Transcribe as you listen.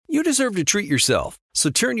deserve to treat yourself. So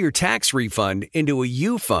turn your tax refund into a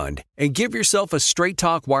you fund and give yourself a Straight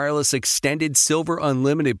Talk Wireless Extended Silver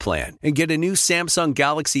Unlimited plan and get a new Samsung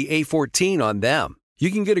Galaxy A14 on them. You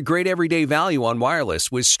can get a great everyday value on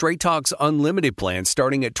wireless with Straight Talk's Unlimited plan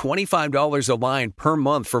starting at $25 a line per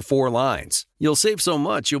month for 4 lines. You'll save so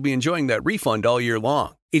much you'll be enjoying that refund all year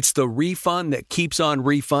long. It's the refund that keeps on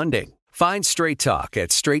refunding. Find Straight Talk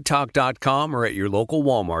at straighttalk.com or at your local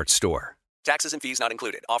Walmart store. Taxes and fees not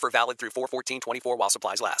included. Offer valid through 4/14/24 while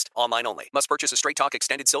supplies last. Online only. Must purchase a Straight Talk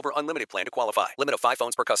Extended Silver Unlimited plan to qualify. Limit of 5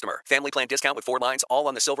 phones per customer. Family plan discount with 4 lines, all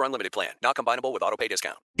on the Silver Unlimited plan. Not combinable with autopay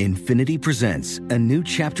discount. Infiniti presents a new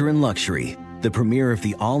chapter in luxury. The premiere of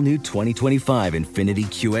the all-new 2025 Infiniti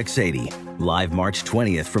QX80. Live March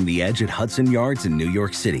 20th from the Edge at Hudson Yards in New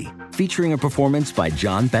York City. Featuring a performance by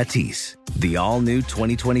John Batiste. The all-new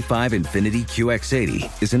 2025 Infiniti QX80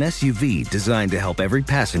 is an SUV designed to help every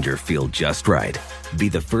passenger feel just right. Be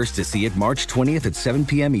the first to see it March 20th at 7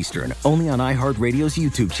 p.m. Eastern, only on iHeartRadio's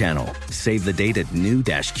YouTube channel. Save the date at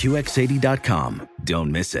new-QX80.com.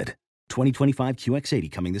 Don't miss it. 2025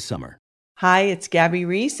 QX80 coming this summer. Hi, it's Gabby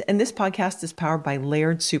Reese, and this podcast is powered by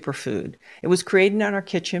Laird Superfood. It was created in our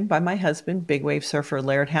kitchen by my husband, big wave surfer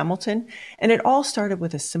Laird Hamilton, and it all started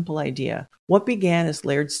with a simple idea. What began as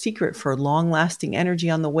Laird's secret for long-lasting energy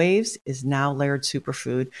on the waves is now Laird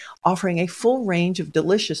Superfood, offering a full range of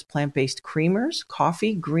delicious plant-based creamers,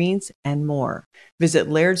 coffee, greens, and more. Visit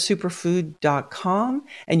lairdsuperfood.com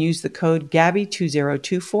and use the code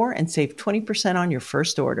GABBY2024 and save 20% on your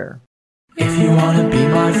first order. If you wanna be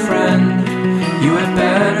my friend, you had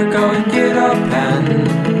better go and get a pen.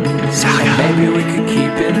 And maybe we could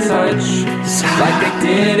keep in touch like they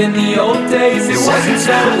did in the old days. It wasn't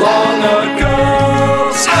so long ago.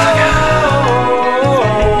 Oh,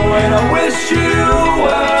 and I wish you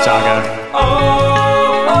well.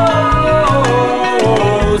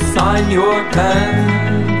 Oh, sign your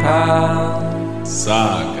pen, pal.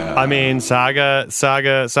 Saga. I mean, saga.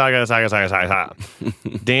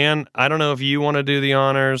 Dan, I don't know if you want to do the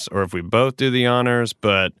honors or if we both do the honors,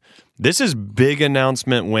 but this is Big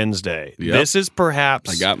Announcement Wednesday. Yep. This is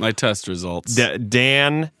perhaps... I got my test results.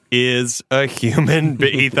 Dan is a human.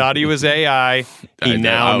 He thought he was AI. He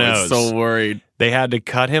now knows. I was so worried. They had to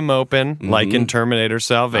cut him open, like in Terminator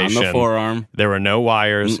Salvation. On the forearm. There were no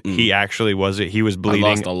wires. He actually he was bleeding. I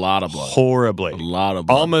lost a lot of blood. Horribly. A lot of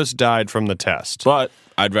blood. Almost died from the test. But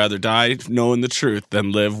I'd rather die knowing the truth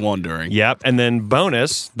than live wondering. Yep. And then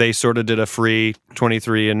bonus, they sort of did a free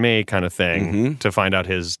 23andMe kind of thing to find out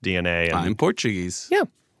his DNA. And, I'm Portuguese. Yeah.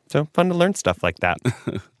 So fun to learn stuff like that.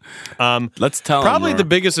 Let's tell probably them the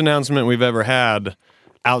biggest announcement we've ever had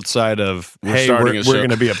outside of, we're going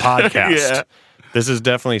to be a podcast. Yeah. This is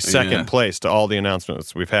definitely second place to all the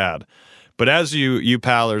announcements we've had. But as you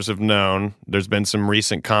pallers have known, there's been some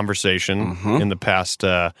recent conversation in the past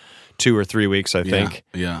 2 or 3 weeks, I think.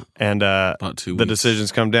 Yeah. And about 2 weeks. The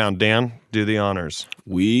decisions come down. Dan, do the honors.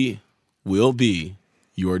 We will be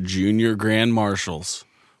your junior grand marshals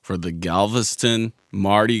for the Galveston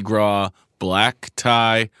Mardi Gras black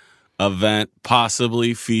tie event,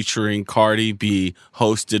 possibly featuring Cardi B,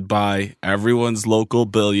 hosted by everyone's local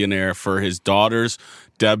billionaire for his daughter's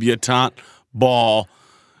debutante ball,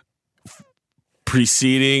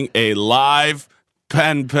 preceding a live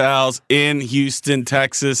Pen Pals in Houston,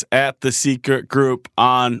 Texas at the Secret Group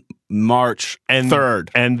on March 3rd.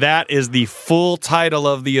 And that is the full title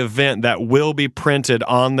of the event that will be printed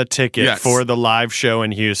on the ticket for the live show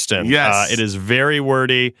in Houston. Yes. It is very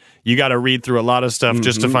wordy. You got to read through a lot of stuff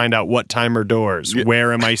just to find out what time are doors.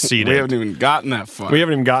 Where am I seated? We haven't even gotten that far. We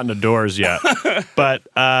haven't even gotten to doors yet. But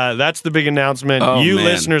that's the big announcement. Oh, you man.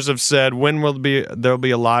 listeners have said, when will there'll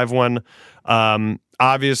be a live one?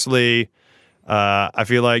 Obviously... I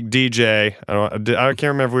feel like DJ, I can't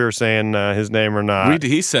remember if we were saying his name or not.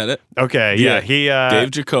 He said it. Okay, yeah.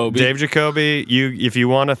 Dave Jacoby. Dave Jacoby, if you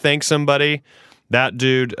want to thank somebody, that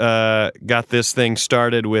dude got this thing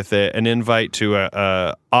started with an invite to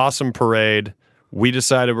a awesome parade. We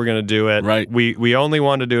decided we're going to do it. Right. We only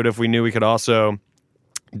wanted to do it if we knew we could also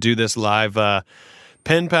do this live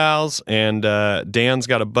Pen Pals, and Dan's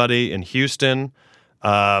got a buddy in Houston.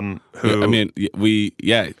 Andrew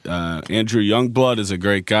Youngblood is a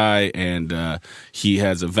great guy, and he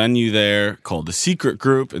has a venue there called the Secret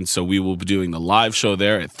Group, and so we will be doing the live show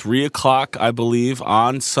there at 3 o'clock, I believe,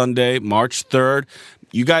 on Sunday, March 3rd.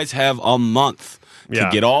 You guys have a month to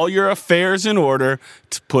get all your affairs in order,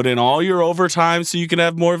 to put in all your overtime so you can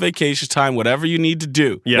have more vacation time, whatever you need to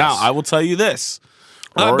do. Yes. Now, I will tell you this.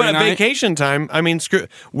 But at night? vacation time, I mean,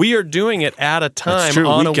 we are doing it at a time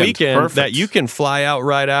on a weekend Perfect. that you can fly out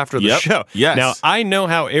right after the show. Yes. Now, I know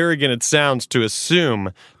how arrogant it sounds to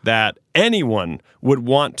assume that anyone would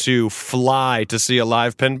want to fly to see a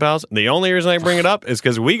live Pen Pals. The only reason I bring it up is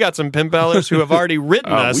because we got some Pen Pallers who have already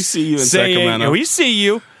written us. We see you in saying, Sacramento. We see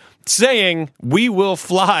you saying we will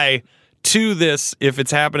fly to this if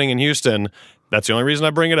it's happening in Houston. That's the only reason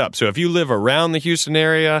I bring it up. So if you live around the Houston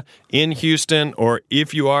area, in Houston, or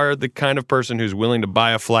if you are the kind of person who's willing to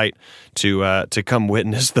buy a flight to come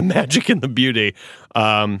witness the magic and the beauty,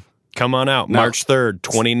 come on out. Now, March 3rd,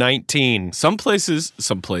 2019. Some places,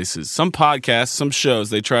 some podcasts, some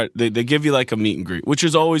shows, they give you like a meet and greet, which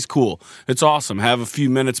is always cool. It's awesome. Have a few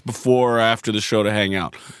minutes before or after the show to hang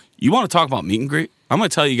out. You want to talk about meet and greet? I'm going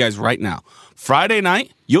to tell you guys right now. Friday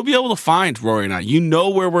night, you'll be able to find Rory and I. You know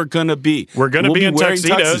where we're going to be. We're going to be in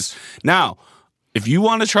tuxedos. Now, if you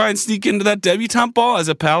want to try and sneak into that debutante ball as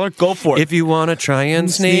a paller, go for it. If you want to try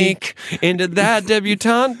and sneak into that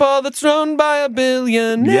debutante ball that's thrown by a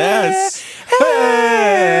billionaire. Yes.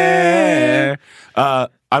 Hey.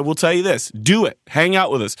 I will tell you this. Do it. Hang out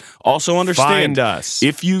with us. Also understand, find us.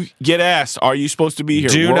 If you get asked, are you supposed to be here?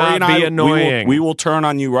 Do Rory not be annoying. We will turn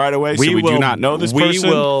on you right away, so we do not know this person.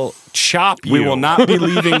 We will chop you. We will not be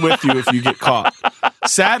leaving with you if you get caught.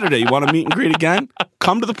 Saturday, you want to meet and greet again?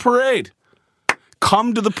 Come to the parade.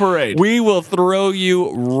 Come to the parade. We will throw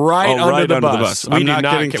you right under the bus. I'm not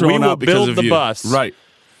getting thrown out because of you. We will build the bus. Right.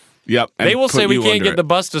 Yep. They will say we can't get the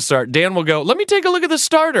bus to start. Dan will go, let me take a look at the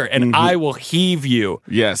starter, and I will heave you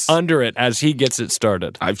under it as he gets it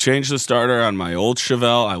started. I've changed the starter on my old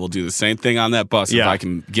Chevelle. I will do the same thing on that bus if I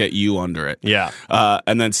can get you under it. Yeah.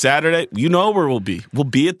 And then Saturday, you know where we'll be. We'll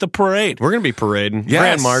be at the parade. We're going to be parading. Yes.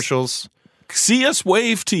 Grand marshals. See us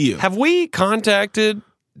wave to you. Have we contacted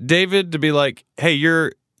David to be like, hey,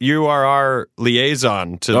 you are our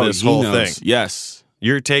liaison to this whole thing? Yes.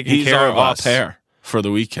 You're taking care of us. He's our au pair for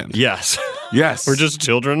the weekend. Yes. Yes. We're just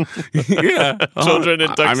children. Yeah. Children in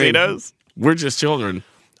tuxedos. I mean, we're just children.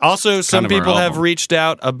 Also, some people have reached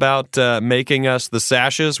out about making us the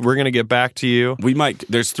sashes. We're going to get back to you. We might.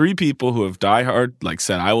 There's 3 people who have diehard,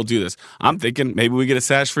 said, I will do this. I'm thinking maybe we get a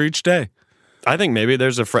sash for each day. I think maybe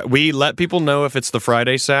there's we let people know if it's the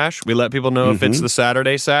Friday sash. We let people know if it's the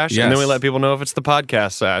Saturday sash. Yes. And then we let people know if it's the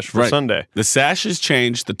podcast sash for Sunday. The sashes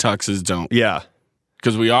change, the tuxes don't. Yeah.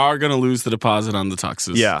 Because we are going to lose the deposit on the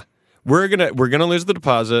tuxes. Yeah. We're gonna lose the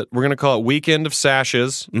deposit. We're gonna call it Weekend of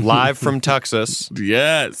Sashes, live from Texas.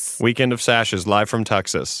 Yes. Weekend of Sashes, live from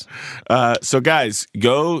Texas. So guys,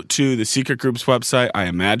 go to the Secret Group's website. I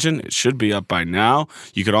imagine it should be up by now.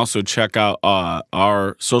 You can also check out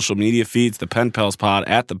our social media feeds, the Pen Pals Pod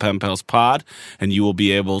at the Pen Pals Pod, and you will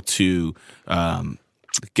be able to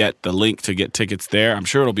get the link to get tickets there. I'm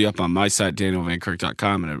sure it'll be up on my site,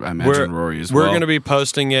 danielvankirk.com, and I imagine Rory as well. We're going to be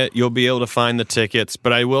posting it. You'll be able to find the tickets,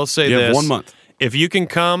 but I will say you this. have 1 month. If you can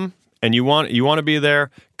come and you want to be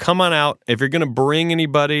there, come on out. If you're going to bring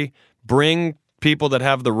anybody, bring people that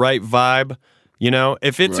have the right vibe. You know,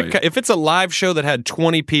 if it's a live show that had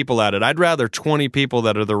 20 people at it, I'd rather 20 people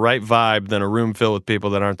that are the right vibe than a room filled with people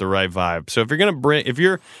that aren't the right vibe. So if you're going to bring, if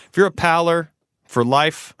you're a paller for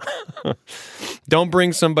life, don't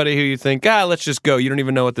bring somebody who you think, let's just go. You don't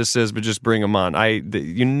even know what this is, but just bring them on.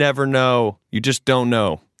 You never know. You just don't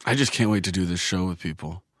know. I just can't wait to do this show with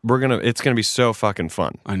people. It's gonna be so fucking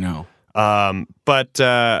fun. I know.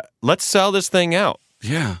 But let's sell this thing out.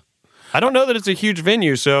 Yeah. I don't know that it's a huge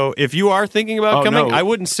venue, so if you are thinking about coming, I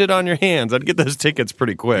wouldn't sit on your hands. I'd get those tickets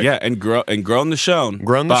pretty quick. Yeah, and grow the show.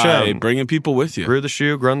 Grow the show. Bringing people with you. Grow the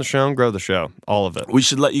shoe, grow the show, grow the show. All of it. We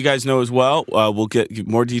should let you guys know as well. We'll get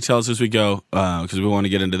more details as we go because we want to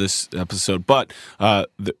get into this episode. But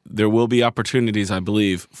there will be opportunities, I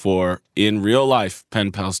believe, for in real life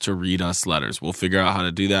pen pals to read us letters. We'll figure out how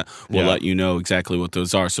to do that. We'll let you know exactly what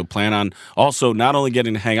those are. So plan on also not only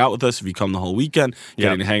getting to hang out with us if you come the whole weekend,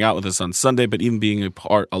 getting to hang out with us on Sunday, but even being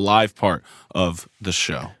a live part of the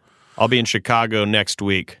show. I'll be in Chicago next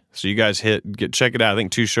week, so you guys check it out. I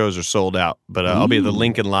think 2 shows are sold out, but I'll be at the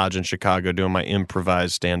Lincoln Lodge in Chicago doing my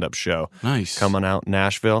improvised stand-up show. Nice. Coming out.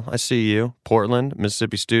 Nashville, I see you. Portland,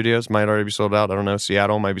 Mississippi Studios might already be sold out. I don't know.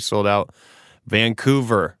 Seattle might be sold out.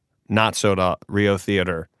 Vancouver, not sold out. Rio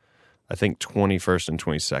Theater, I think 21st and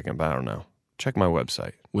 22nd, but I don't know. Check my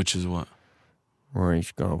website. Which is what?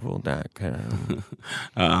 RoryScoville.com.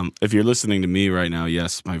 If you're listening to me right now,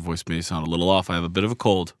 yes, my voice may sound a little off. I have a bit of a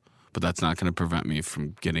cold, but that's not going to prevent me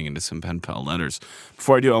from getting into some pen pal letters.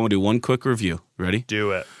 Before I do, I want to do one quick review. Ready?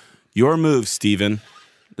 Do it. Your Move, Steven.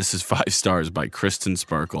 This is 5 stars by Kristen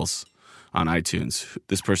Sparkles. on iTunes.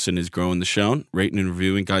 This person is growing the show, rating and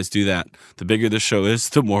reviewing. Guys, do that. The bigger the show is,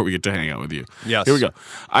 the more we get to hang out with you. Yes. Here we go.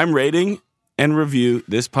 I'm rating and review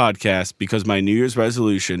this podcast because my New Year's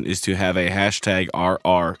resolution is to have a hashtag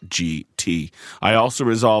RRGT. I also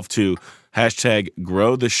resolved to hashtag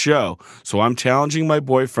grow the show. So I'm challenging my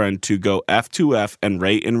boyfriend to go F2F and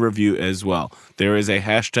rate and review as well. There is a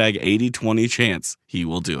hashtag 80-20 chance he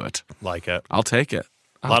will do it. Like it. I'll take it.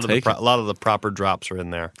 A lot of the proper drops are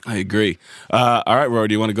in there. I agree. All right, Rory,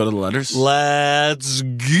 do you want to go to the letters? Let's go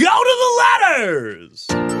to the letters.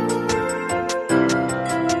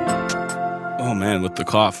 Oh man, with the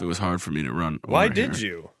cough, it was hard for me to run. Why did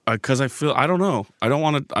you? Because I don't know. I don't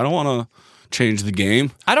want to change the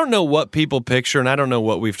game. I don't know what people picture, and I don't know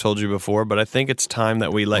what we've told you before, but I think it's time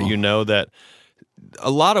that we let you know that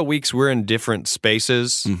a lot of weeks we're in different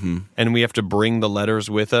spaces, and we have to bring the letters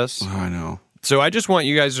with us. I know. So I just want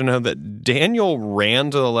you guys to know that Daniel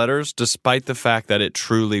ran to the letters despite the fact that it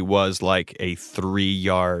truly was like a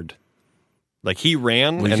 3-yard. Like he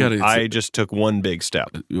ran, I just took one big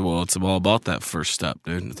step. Well, it's all about that first step,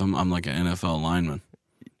 dude. I'm like an NFL lineman.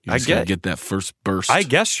 You just gotta get that first burst. I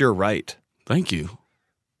guess you're right. Thank you.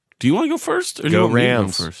 Do you want to go first? Or do go you want Rams.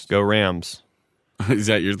 Me to go first? Go Rams. Is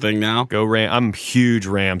that your thing now? Go Rams. I'm huge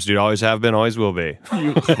Rams, dude. Always have been, always will be.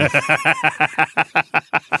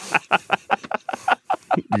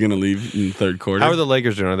 You're going to leave in the third quarter? How are the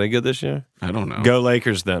Lakers doing? Are they good this year? I don't know. Go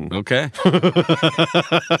Lakers then. Okay.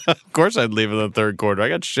 Of course I'd leave in the third quarter. I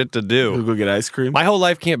got shit to do. We'll go get ice cream? My whole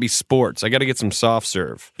life can't be sports. I got to get some soft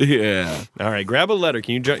serve. Yeah. All right, grab a letter.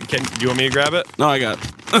 Do you want me to grab it? No, I got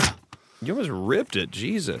it. You almost ripped it.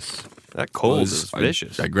 Jesus. That cold is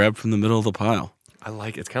vicious. I grabbed from the middle of the pile. I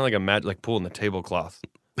like it. It's kind of like pulling the tablecloth.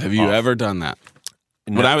 Have you ever done that?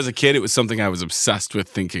 No. When I was a kid, it was something I was obsessed with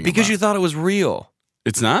thinking Because about. you thought it was real.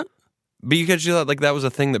 It's not? Because you thought like that was a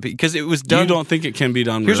thing that because it was done. You don't think it can be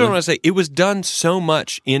done? Here's really? what I want to say: it was done so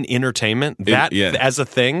much in entertainment as a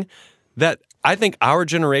thing that I think our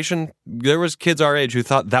generation, there was kids our age who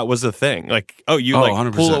thought that was a thing. Like, oh, you like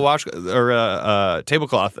 100%. pull a wash or a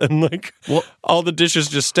tablecloth and like all the dishes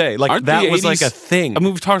just stay. Like that was 80s, like a thing. I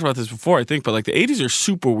mean, we've talked about this before, I think, but like the 80s are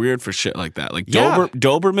super weird for shit like that. Like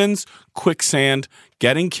Dobermans, quicksand,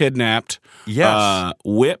 getting kidnapped,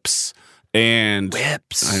 whips. And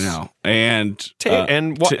whips, I know, and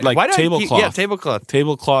tablecloth,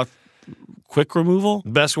 quick removal.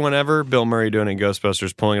 Best one ever. Bill Murray doing it in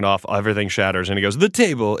Ghostbusters, pulling it off. Everything shatters, and he goes, "The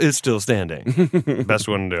table is still standing." Best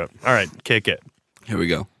one to do it. All right, kick it. Here we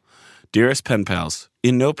go. Dearest pen pals,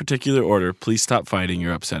 in no particular order, please stop fighting.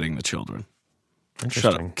 You're upsetting the children.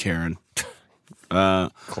 Shut up, Karen.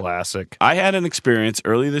 Classic. I had an experience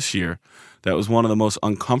early this year that was one of the most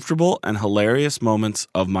uncomfortable and hilarious moments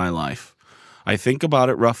of my life. I think about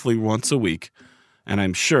it roughly once a week, and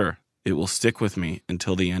I'm sure it will stick with me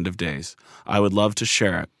until the end of days. I would love to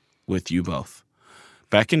share it with you both.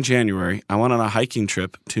 Back in January, I went on a hiking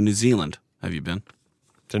trip to New Zealand. Have you been?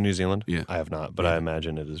 To New Zealand? Yeah. I have not, but I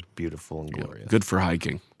imagine it is beautiful and glorious. Good for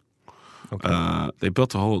hiking. Okay. They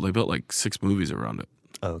built like 6 movies around it.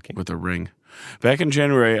 Oh, okay. With a ring. Back in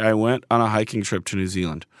January, I went on a hiking trip to New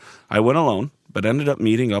Zealand. I went alone, but ended up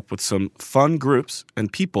meeting up with some fun groups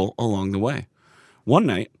and people along the way. One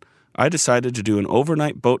night, I decided to do an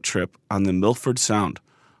overnight boat trip on the Milford Sound.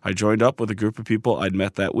 I joined up with a group of people I'd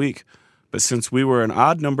met that week, but since we were an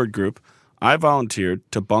odd-numbered group, I volunteered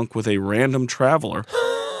to bunk with a random traveler.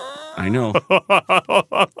 I know.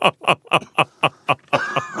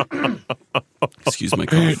 Excuse my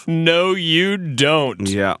cough. No, you don't.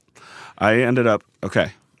 Yeah. I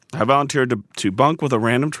volunteered to bunk with a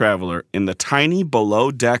random traveler in the tiny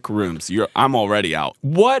below-deck rooms. I'm already out.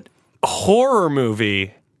 What horror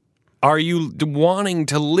movie are you wanting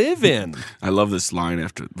to live in? I love this line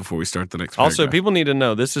before we start the next paragraph. Also, paragraph. people need to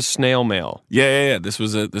know this is snail mail. Yeah. This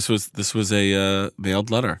was a mailed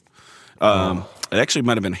letter. It actually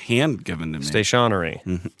might have been hand given to me. Stationery.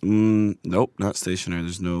 Nope, not stationery.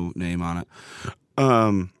 There's no name on it.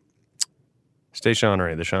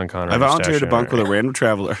 Stationery, the Sean Connery. I volunteered to bunk with a random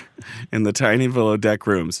traveler in the tiny below deck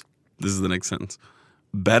rooms. This is the next sentence.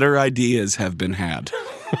 Better ideas have been had.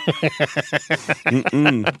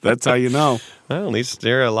 That's how you know. Well, at least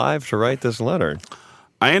they're alive to write this letter.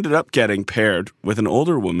 I ended up getting paired with an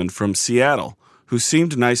older woman from Seattle who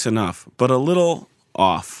seemed nice enough, but a little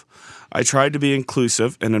off. I tried to be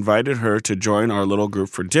inclusive and invited her to join our little group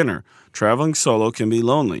for dinner. Traveling solo can be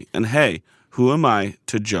lonely, and hey, who am I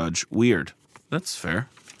to judge weird? That's fair.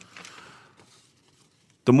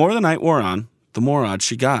 The more the night wore on, the more odd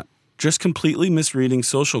she got. Just completely misreading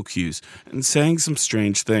social cues and saying some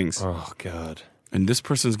strange things. Oh, God. And this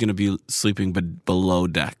person's going to be sleeping below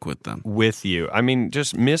deck with them. With you. I mean,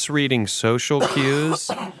 just misreading social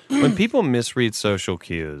cues. When people misread social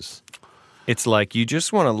cues, it's like you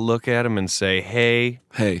just want to look at them and say, hey,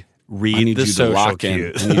 read I need the you social to lock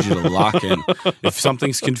cues. in. I need you to lock in. If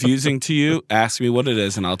something's confusing to you, ask me what it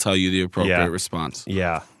is, and I'll tell you the appropriate response.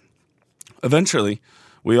 Yeah. Eventually,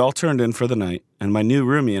 we all turned in for the night, and my new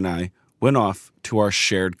roomie and I went off to our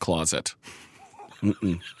shared closet.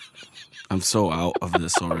 I'm so out of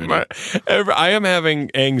this already. I am having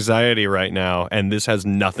anxiety right now, and this has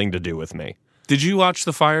nothing to do with me. Did you watch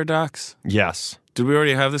the Fire docs? Yes. Did we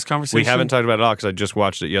already have this conversation? We haven't talked about it all because I just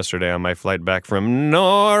watched it yesterday on my flight back from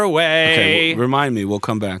Norway. Okay, well, remind me. We'll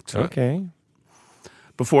come back to it. Okay.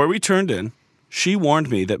 Before we turned in, she warned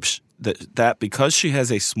me that because she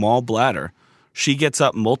has a small bladder, she gets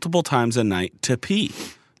up multiple times a night to pee.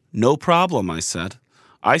 No problem, I said.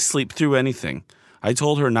 I sleep through anything. I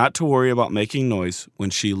told her not to worry about making noise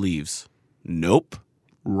when she leaves. Nope.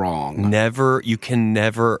 Wrong. You can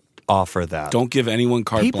never offer that. Don't give anyone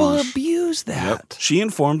carte People blanche. abuse that. Yep. She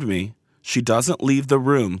informed me she doesn't leave the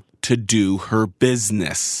room to do her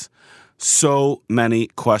business. So many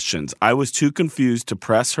questions. I was too confused to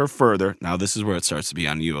press her further. Now this is where it starts to be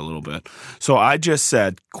on you a little bit. So I just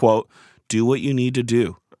said, quote, do what you need to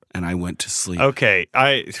do. And I went to sleep. Okay.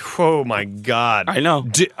 Oh my God. I know.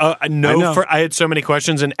 I had so many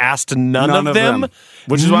questions and asked none of them.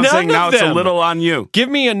 Which is why I'm saying now it's a them. little on you. Give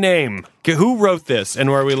me a name. Who wrote this and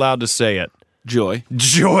were we allowed to say it? Joy.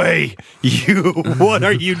 What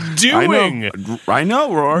are you doing? I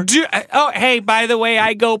know, Roar. Hey, by the way,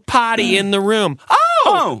 I go potty in the room.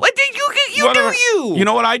 What did you Whatever. do you? You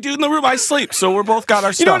know what I do in the room? I sleep, so we're both got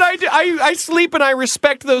our stuff. You know what I do? I sleep and I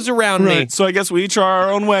respect those around me. So I guess we each are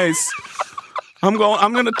our own ways. I'm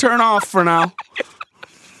going to turn off for now.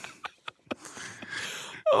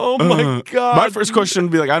 Oh my God. My first question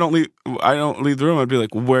would be like, I don't leave the room. I'd be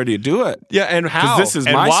like, well, where do you do it? Yeah, and how? 'Cause this is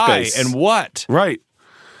and my why? space. And what? Right.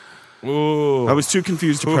 Ooh. I was too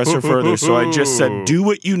confused to press her further, so I just said, do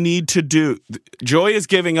what you need to do. Joy is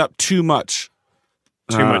giving up too much.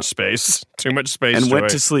 Too much space. Too much space, And Joy. went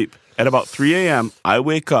to sleep. At about 3 a.m., I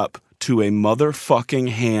wake up to a motherfucking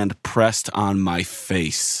hand pressed on my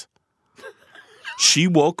face. She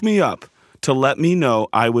woke me up to let me know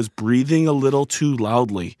I was breathing a little too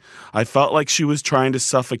loudly. I felt like she was trying to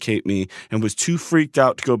suffocate me and was too freaked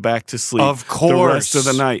out to go back to sleep. Of course. The rest of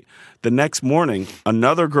the night. The next morning,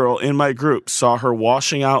 another girl in my group saw her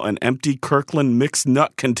washing out an empty Kirkland mixed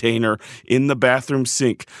nut container in the bathroom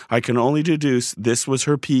sink. I can only deduce this was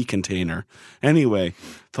her pee container. Anyway,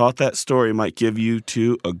 thought that story might give you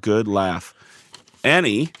two a good laugh.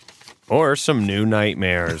 Or some new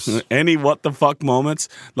nightmares. Any what the fuck moments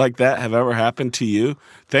like that have ever happened to you?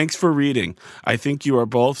 Thanks for reading. I think you are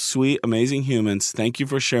both sweet, amazing humans. Thank you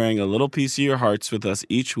for sharing a little piece of your hearts with us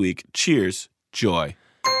each week. Cheers, Joy.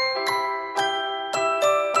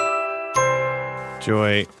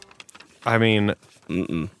 Joy, I mean,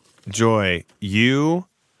 Joy, you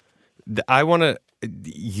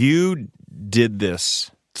did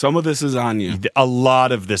this. Some of this is on you. A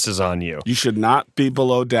lot of this is on you. You should not be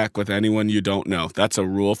below deck with anyone you don't know. That's a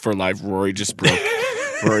rule for life. Rory just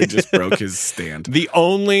broke his stand. The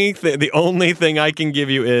only thing I can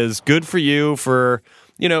give you is good for you for,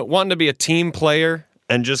 wanting to be a team player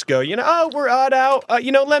and just go, we're odd out.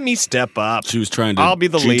 Let me step up. She was trying to. I'll be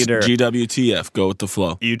the leader. GWTF, go with the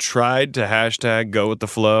flow. You tried to hashtag go with the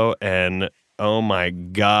flow, and oh my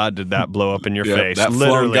God, did that blow up in your face? That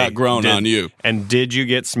flow got grown on you. And did you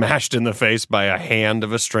get smashed in the face by a hand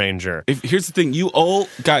of a stranger? Here's the thing.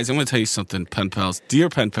 Guys, I'm going to tell you something, pen pals. Dear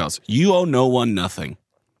pen pals, you owe no one nothing.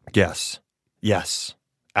 Yes.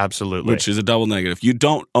 Absolutely. Which is a double negative. You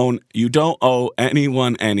don't owe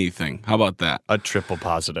anyone anything. How about that? A triple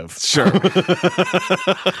positive. Sure. A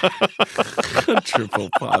triple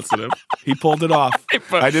positive. He pulled it off.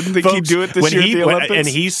 I didn't think he'd do it this year at the Olympics. And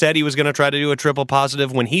he said he was going to try to do a triple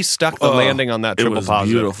positive when he stuck the landing on that triple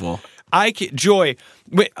positive. It was beautiful. Joy,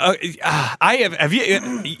 have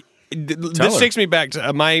you... This takes me back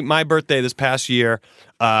to my birthday this past year.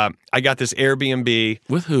 I got this Airbnb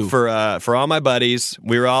with who for all my buddies.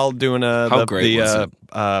 We were all doing the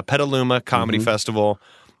Petaluma Comedy Festival,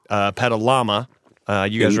 Petalama.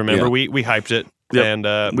 You guys remember we hyped it and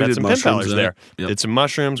met some pen pallers there. Yep. Did some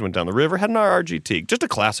mushrooms, went down the river, had an RRGT, just a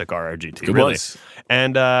classic RRGT, It really. was.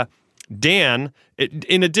 And Dan,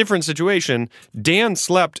 in a different situation, Dan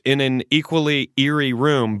slept in an equally eerie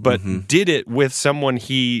room, but did it with someone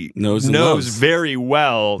he knows very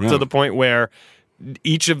well, to the point where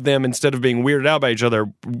each of them, instead of being weirded out by each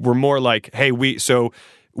other, were more like, hey,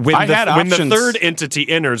 when I had when the options. third entity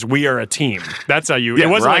enters, we are a team. That's how you. Yeah, it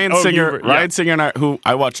wasn't Ryan like, oh, Singer. you were- yeah. Ryan Singer and I, who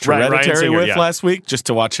I watched Right, Ryan Hereditary Singer, with yeah. last week, just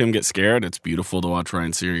to watch him get scared. It's beautiful to watch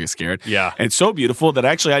Ryan Singer get scared. Yeah. And it's so beautiful that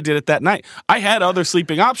actually I did it that night. I had other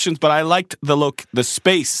sleeping options, but I liked the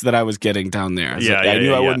space that I was getting down there. I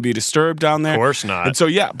knew I wouldn't be disturbed down there. Of course not. And so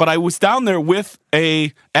but I was down there with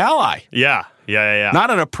a ally, Yeah.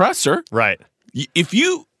 not an oppressor. Right.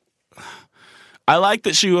 I like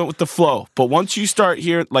that she went with the flow, but once you start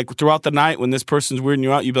hearing, like throughout the night when this person's weirding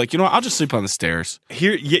you out, you'd be like, you know what, I'll just sleep on the stairs.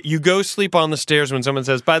 Here, you go sleep on the stairs when someone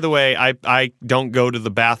says, by the way, I don't go to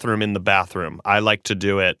the bathroom in the bathroom. I like to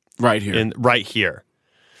do it Right here. right here.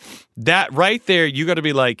 That right there, you got to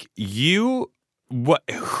be like, who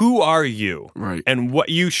are you? Right. And what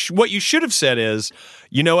you should have said is,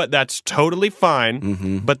 you know what, that's totally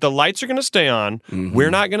fine, but the lights are going to stay on. We're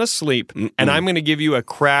not going to sleep, and I'm going to give you a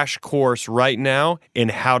crash course right now in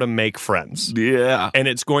how to make friends. Yeah. And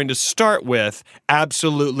it's going to start with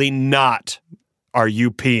absolutely not. Are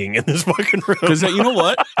you peeing in this fucking room? Because you know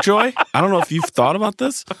what, Joy? I don't know if you've thought about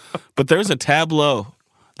this, but there's a tableau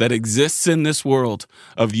that exists in this world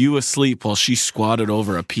of you asleep while she squatted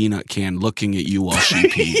over a peanut can looking at you while she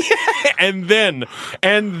peed. And then,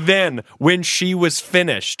 when she was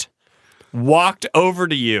finished, walked over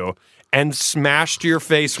to you and smashed your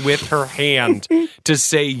face with her hand to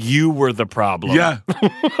say you were the problem. Yeah.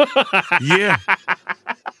 Yeah.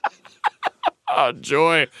 Oh,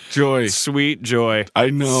 Joy. Joy. Sweet Joy. I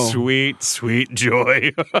know. Sweet, sweet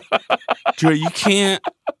Joy. Joy, you can't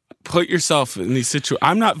put yourself in these situations.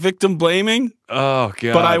 I'm not victim blaming. Oh,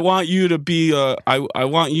 God. But I want you to be, I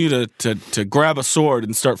want you to grab a sword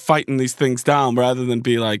and start fighting these things down rather than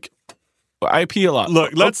be like, I pee a lot.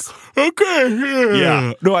 Look, let's... Okay.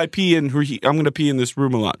 Yeah. No, I pee in, I'm going to pee in this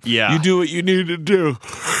room a lot. Yeah. You do what you need to do.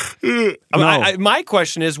 My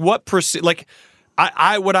question is, what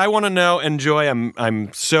what I want to know, and Joy,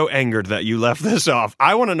 I'm so angered that you left this off.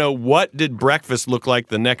 I want to know, what did breakfast look like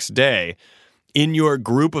the next day in your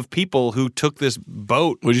group of people who took this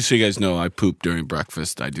boat? Well, just so you guys know, I poop during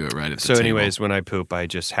breakfast. I do it right at the table. So anyways, when I poop, I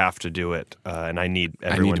just have to do it, and I need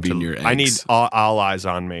everyone to be in your eggs. I need all eyes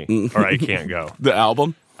on me, or I can't go. The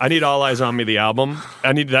album? I need All Eyes on Me, the album.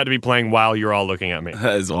 I need that to be playing while you're all looking at me.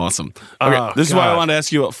 That is awesome. Okay, this is why I want to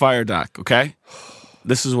ask you about Fire Doc, okay?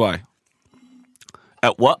 This is why.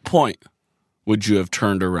 At what point would you have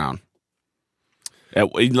turned around?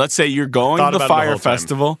 Let's say you're going to the Fire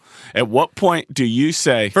Festival. At what point do you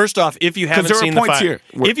say? First off, if you haven't seen the Fire,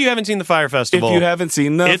 if you haven't seen the Fire Festival,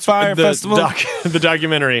 the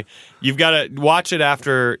documentary, you've got to watch it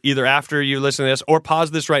after you listen to this, or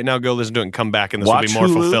pause this right now, go listen to it, and come back, and this will be more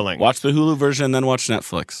fulfilling. Watch the Hulu version, and then watch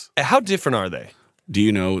Netflix. How different are they? Do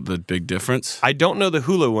you know the big difference? I don't know the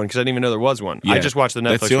Hulu one because I didn't even know there was one. Yeah, I just watched the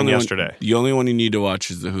Netflix one yesterday. The only one you need to watch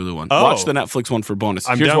is the Hulu one. Oh. Watch the Netflix one for bonus.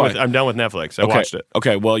 I'm done with Netflix. I watched it.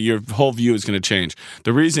 Okay, well, your whole view is going to change.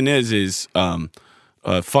 The reason is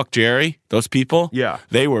fuck Jerry, those people,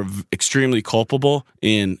 they were extremely culpable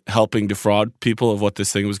in helping defraud people of what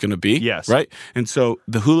this thing was going to be. Yes. Right? And so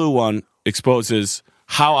the Hulu one exposes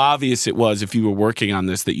how obvious it was if you were working on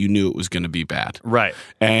this that you knew it was going to be bad. Right.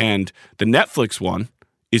 And the Netflix one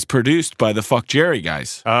is produced by the Fuck Jerry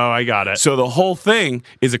guys. Oh, I got it. So the whole thing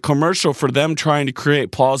is a commercial for them trying to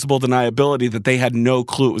create plausible deniability that they had no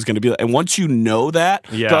clue it was going to be. And once you know that,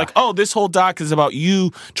 they're like, oh, this whole doc is about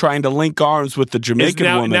you trying to link arms with the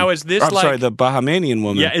Jamaican woman. Now, is this the Bahamian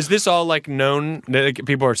woman. Yeah, is this all like known?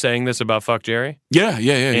 People are saying this about Fuck Jerry? Yeah.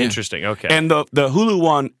 Interesting, okay. And the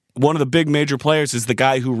Hulu one of the big major players is the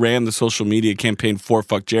guy who ran the social media campaign for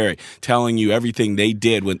Fuck Jerry, telling you everything they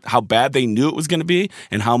did, how bad they knew it was going to be,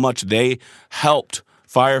 and how much they helped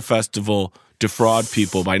Fire Festival defraud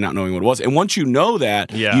people by not knowing what it was. And once you know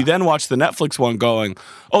that, you then watch the Netflix one going,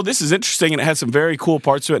 oh, this is interesting, and it has some very cool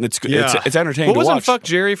parts to it, and it's entertaining to watch. Wasn't Fuck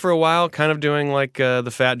Jerry for a while kind of doing like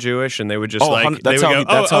the fat Jewish, and they would just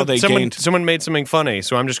that's how they gained. Someone made something funny,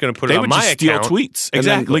 so I'm just going to put it on my account. They would just steal tweets and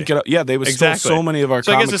then link it up. Yeah, they would steal so many of our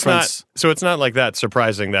comic friends. It's not like that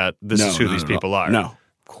surprising that this is who these people are. No.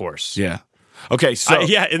 Of course. Yeah. Okay, so...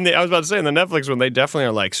 I was about to say, in the Netflix one, they definitely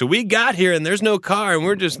are like, so we got here and there's no car and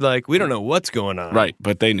we're just like, we don't know what's going on. Right,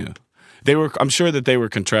 but they knew. I'm sure that they were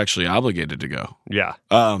contractually obligated to go. Yeah.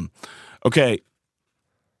 Okay,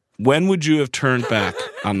 when would you have turned back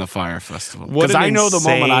on the Fire Festival? Because I know the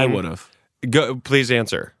moment I would have. Please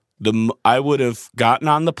answer. I would have gotten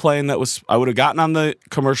on the plane I would have gotten on the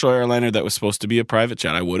commercial airliner that was supposed to be a private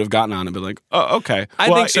jet. I would have gotten on and been like, oh, okay.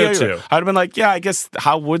 I think so too. I'd have been like, yeah, I guess,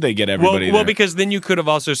 how would they get everybody there? Well, because then you could have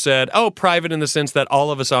also said, oh, private in the sense that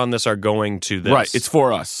all of us on this are going to this. Right, it's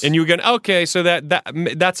for us. And you would go, okay, so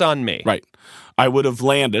that's on me. Right. I would have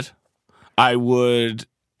landed. I would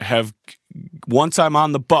have, once I'm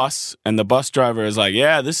on the bus and the bus driver is like,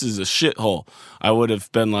 yeah, this is a shithole, I would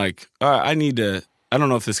have been like, all right, I don't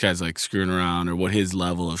know if this guy's like screwing around or what his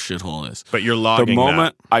level of shithole is. But you're logging the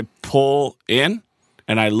moment I pull in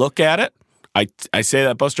and I look at it, I say to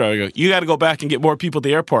that bus driver, I go, you got to go back and get more people at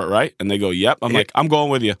the airport, right? And they go, yep. I'm like, I'm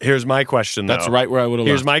going with you. Here's my question, though. That's right where I would have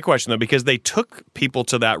Here's left. my question, though, because they took people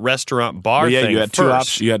to that restaurant bar yeah, thing you had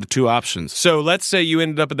first. You had two options. So let's say you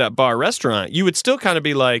ended up at that bar restaurant. You would still kind of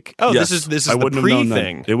be like, oh, Yes. this is I the wouldn't have known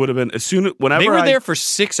pre-thing. It would have been, whenever They were there for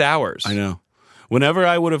 6 hours. I know. Whenever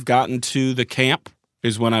I would have gotten to the camp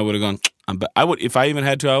is when I would have gone, I would, if I even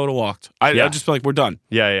had to, I would have walked. I'd just be like, we're done.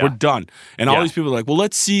 Yeah. We're done. And all these people are like, well,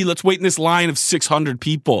 let's wait in this line of 600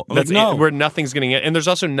 people. I'm like, no. Where nothing's going to get, and there's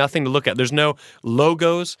also nothing to look at. There's no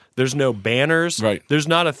logos. There's no banners. Right. There's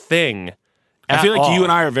not a thing. I feel like all. you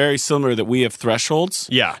and I are very similar that we have thresholds.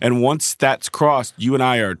 Yeah. And once that's crossed, you and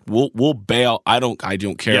I we'll bail. I don't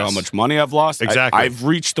care how much money I've lost. Exactly. I've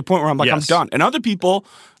reached the point where I'm like, I'm done. And other people,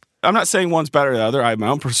 I'm not saying one's better than the other. I have my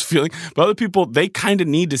own personal feeling. But other people, they kind of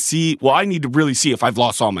need to see, I need to really see if I've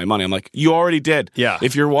lost all my money. I'm like, you already did. Yeah.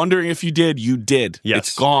 If you're wondering if you did, you did. Yes.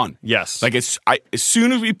 It's gone. Yes. Like, as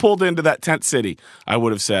soon as we pulled into that tent city, I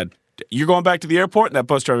would have said, you're going back to the airport? And that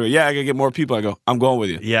bus driver, yeah, I got to get more people. I go, I'm going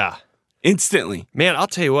with you. Yeah. Instantly. Man, I'll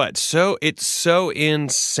tell you what. So it's so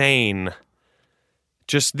insane.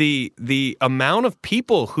 Just the amount of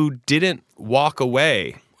people who didn't walk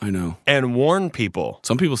away. I know. And warn people.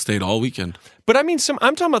 Some people stayed all weekend. But I mean,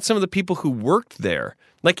 I'm talking about some of the people who worked there.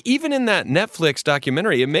 Like, even in that Netflix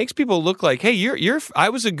documentary, it makes people look like, hey, I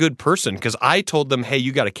was a good person because I told them, hey,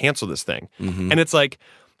 you got to cancel this thing. Mm-hmm. And it's like,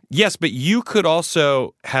 yes, but you could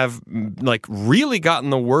also have like really gotten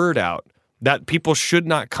the word out that people should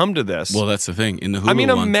not come to this. Well, that's the thing. In the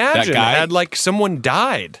Hulu one, imagine that guy, had like someone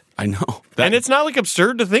died. I know. And it's not like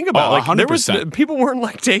absurd to think about. Like 100%. People weren't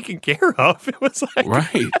like taken care of. It was like,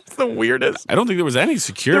 right. That's the weirdest. I don't think there was any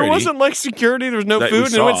security. There wasn't like security. There was no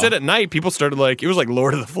food. And when it said at night, people started like, it was like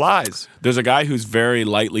Lord of the Flies. There's a guy who's very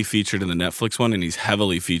lightly featured in the Netflix one, and he's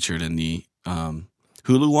heavily featured in the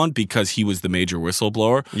Hulu one because he was the major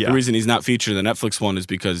whistleblower. Yeah. The reason he's not featured in the Netflix one is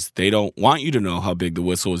because they don't want you to know how big the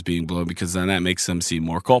whistle is being blown because then that makes them seem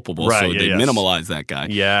more culpable. Right, so they minimalize that guy.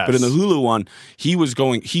 Yes. But in the Hulu one, he was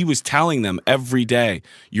telling them every day,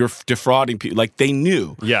 you're defrauding people. Like they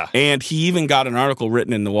knew. Yeah. And he even got an article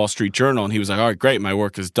written in the Wall Street Journal and he was like, all right, great, my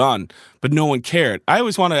work is done. But no one cared. I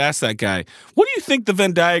always want to ask that guy, what do you think the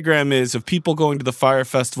Venn diagram is of people going to the Fire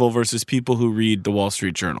Festival versus people who read the Wall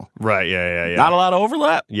Street Journal? Right, yeah. Not a lot of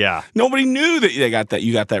overlap? Yeah. Nobody knew that you got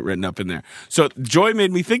that written up in there. So Joy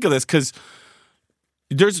made me think of this because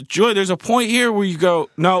there's a point here where you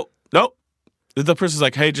go, no. The person's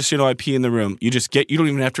like, hey, just I pee in the room. You don't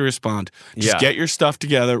even have to respond. Just get your stuff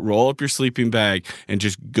together, roll up your sleeping bag, and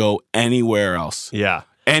just go anywhere else. Yeah.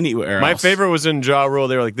 Anywhere else. My favorite was in Ja Rule.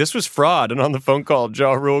 They were like, this was fraud. And on the phone call,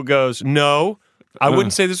 Ja Rule goes, no, I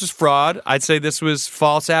wouldn't say this was fraud. I'd say this was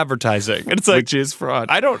false advertising. And it's like, which is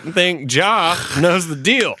fraud. I don't think Ja knows the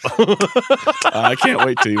deal. I can't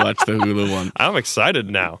wait till you watch the Hulu one. I'm excited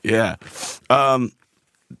now. Yeah.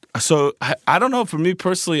 So I don't know. For me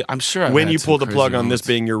personally, I'm sure when you pull the plug on this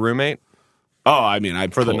being your roommate. Oh, I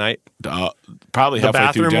mean, for the night, probably the halfway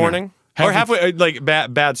bathroom through dinner. morning. Or halfway, like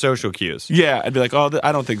bad social cues. Yeah, I'd be like,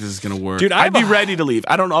 I don't think this is going to work. Dude, I'd be ready to leave.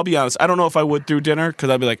 I'll be honest. I don't know if I would through dinner because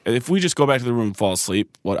I'd be like, if we just go back to the room and fall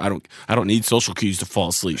asleep, I don't need social cues to fall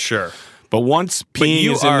asleep. Sure. But once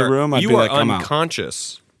peeing is in the room, I'd be like, I'm out. You are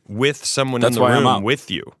unconscious with someone That's in the why I'm room out.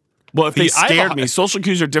 with you. Well, if they scared me, social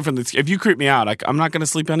cues are different. If you creep me out, I'm not going to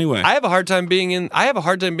sleep anyway. I have a hard time being in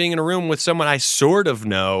a room with someone I sort of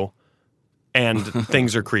know, and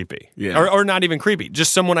things are creepy. Yeah. Or not even creepy,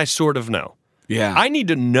 just someone I sort of know. Yeah. I need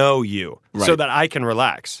to know you so that I can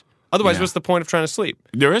relax. Otherwise, what's the point of trying to sleep?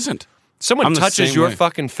 There isn't. Someone touches your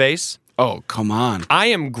fucking face. Oh, come on. I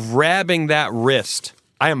am grabbing that wrist.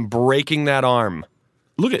 I am breaking that arm.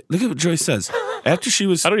 Look at what Joyce says. After she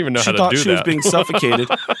was, I don't even know how to thought do she that. was being suffocated.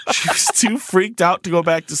 She was too freaked out to go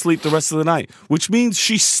back to sleep the rest of the night, which means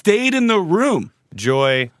she stayed in the room.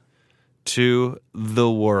 Joy to the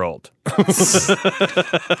world.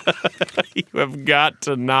 You have got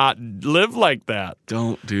to not live like that.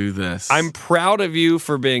 Don't do this. I'm proud of you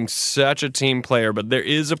for being such a team player, but there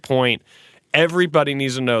is a point. Everybody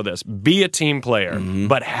needs to know this. Be a team player,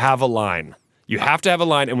 but have a line. You have to have a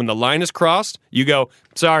line, and when the line is crossed, you go,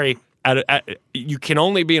 sorry, you can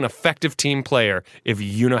only be an effective team player if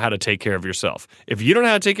you know how to take care of yourself. If you don't know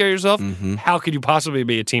how to take care of yourself, how could you possibly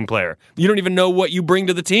be a team player? You don't even know what you bring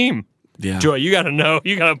to the team. Yeah. Joy, you got to know.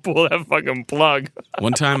 You got to pull that fucking plug.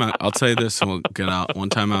 One time, I'll tell you this and we'll get out. One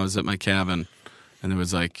time I was at my cabin and there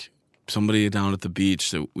was like somebody down at the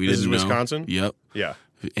beach that we didn't know. This is Wisconsin? Yep. Yeah.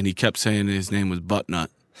 And he kept saying his name was Buttnut.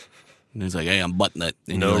 And he's like, hey, I'm Buttnut.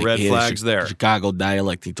 And No like, red flags there. Chicago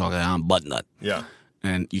dialect. He talking, I'm Buttnut. Yeah.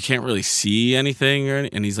 And you can't really see anything.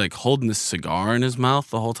 And he's like holding this cigar in his mouth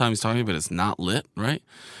the whole time he's talking, but it's not lit, right?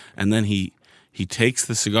 And then he takes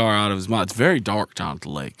the cigar out of his mouth. It's very dark down at the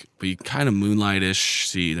lake, but you kind of moonlight-ish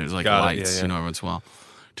see. There's like lights, every once in a while,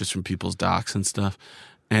 just from people's docks and stuff.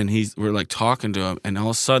 And we're like talking to him, and all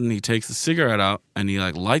of a sudden he takes the cigarette out and he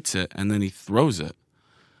like lights it, and then he throws it.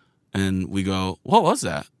 And we go, what was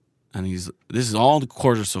that? And this is all in the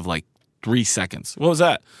course of like 3 seconds. What was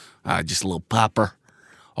that? Just a little popper.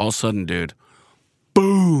 All of a sudden, dude,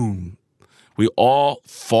 boom. We all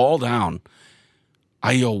fall down.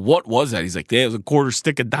 I go, what was that? He's like, there was a quarter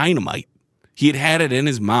stick of dynamite. He had it in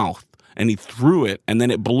his mouth, and he threw it, and then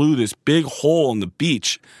it blew this big hole in the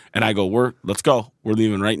beach. And I go, let's go. We're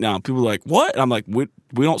leaving right now. People are like, what? And I'm like, we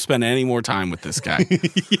don't spend any more time with this guy.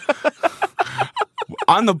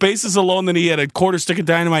 On the basis alone that he had a quarter stick of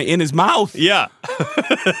dynamite in his mouth. Yeah.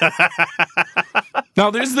 Now,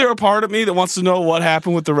 is there a part of me that wants to know what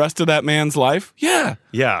happened with the rest of that man's life? Yeah.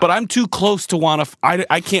 Yeah. But I'm too close to want to.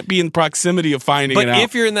 I can't be in proximity of finding it out. But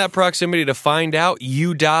if you're in that proximity to find out,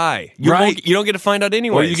 you die. You don't get to find out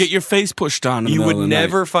anyways. Or you get your face pushed on. You would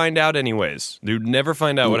never find out anyways. You'd never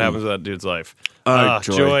find out what happens to that dude's life.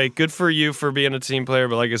 Joy, good for you for being a team player,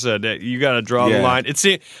 but like I said, you got to draw the line.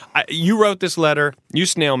 You wrote this letter. You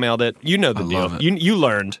snail mailed it. You know the deal. You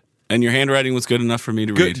learned. And your handwriting was good enough for me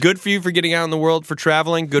to read. Good for you for getting out in the world, for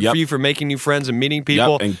traveling. Good for you for making new friends and meeting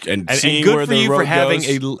people. And seeing good where for the you road for having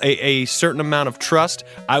goes. a certain amount of trust.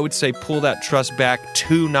 I would say pull that trust back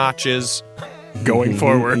 2 notches going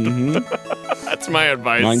forward. That's my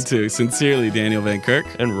advice. Mine too. Sincerely, Daniel Van Kirk.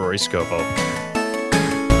 And Rory Scopo.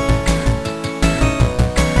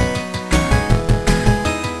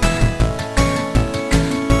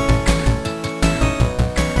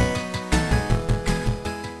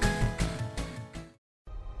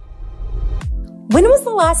 When was the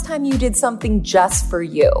last time you did something just for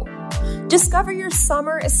you? Discover your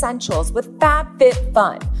summer essentials with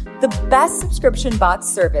FabFitFun, the best subscription box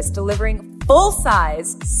service delivering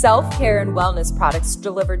full-size self-care and wellness products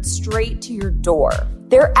delivered straight to your door.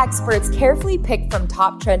 Their experts carefully pick from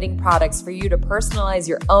top trending products for you to personalize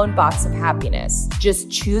your own box of happiness.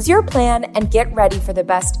 Just choose your plan and get ready for the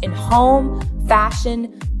best in home,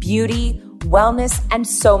 fashion, beauty, wellness, and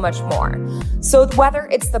so much more. So whether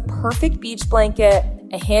it's the perfect beach blanket,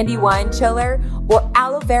 a handy wine chiller, or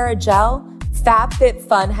aloe vera gel,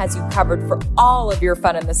 FabFitFun has you covered for all of your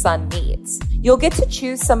fun in the sun needs. You'll get to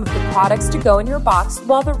choose some of the products to go in your box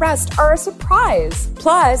while the rest are a surprise.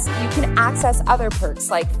 Plus, you can access other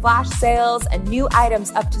perks like flash sales and new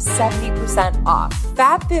items up to 70% off.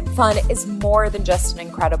 FabFitFun is more than just an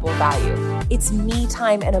incredible value. It's me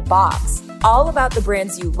time in a box. All about the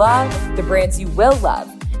brands you love, the brands you will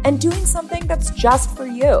love, and doing something that's just for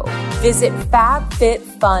you. Visit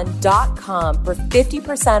fabfitfun.com for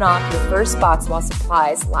 50% off your first box while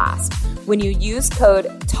supplies last when you use code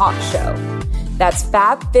TALKSHOW. That's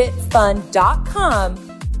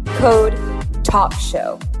fabfitfun.com, code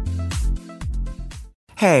TALKSHOW.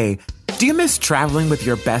 Hey, do you miss traveling with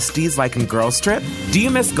your besties like in Girls Trip? Do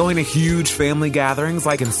you miss going to huge family gatherings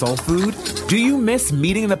like in Soul Food? Do you miss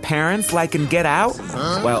meeting the parents like in Get Out?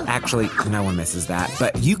 Well, actually, no one misses that.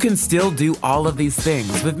 But you can still do all of these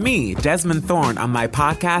things with me, Desmond Thorne, on my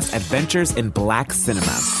podcast, Adventures in Black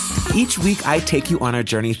Cinema. Each week, I take you on a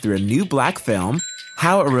journey through a new Black film,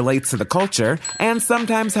 how it relates to the culture, and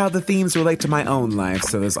sometimes how the themes relate to my own life,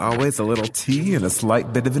 so there's always a little tea and a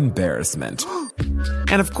slight bit of embarrassment.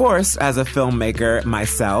 And of course, as a filmmaker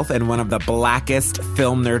myself and one of the blackest,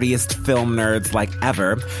 nerdiest film nerds like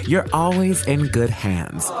ever, you're always in good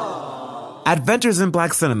hands. Adventures in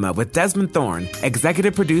Black Cinema with Desmond Thorne,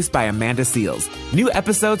 executive produced by Amanda Seales. New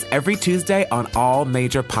episodes every Tuesday on all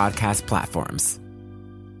major podcast platforms.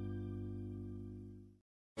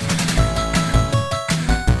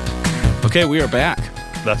 Okay, we are back.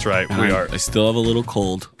 That's right, we are. I still have a little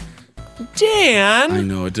cold. Dan! I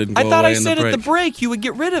know, it didn't go away I thought I in the said break. at the break you would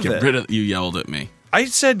get rid of it. You yelled at me. I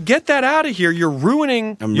said, get that out of here. You're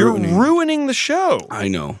ruining the show. I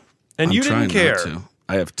know. And you didn't care. Not to.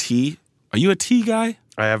 I have tea. Are you a tea guy?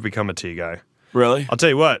 I have become a tea guy. Really? I'll tell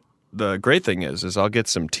you what. The great thing is I'll get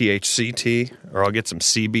some THC tea or I'll get some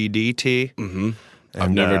CBD tea. Mm-hmm.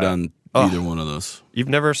 I've never done either one of those. You've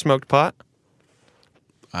never smoked pot?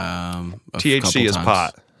 A THC is times.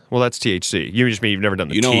 pot. Well, that's THC. You just mean you've never done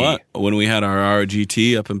the You know tea. what? When we had our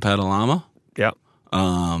RGT up in Petalama, Yeah.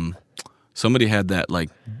 somebody had that like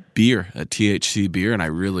beer, a THC beer, and I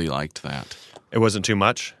really liked that. It wasn't too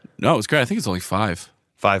much? No, it was great. I think it's only 5.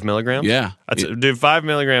 5 milligrams? Yeah. Dude, 5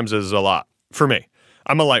 milligrams is a lot for me.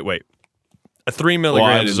 I'm a lightweight. 3 Well, I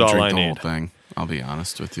milligrams didn't is all drink I the need. whole thing. I'll be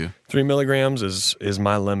honest with you. 3 milligrams is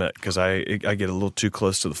my limit because I get a little too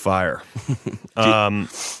close to the fire. All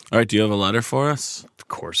right, do you have a letter for us? Of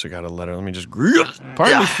course, I got a letter. Let me just.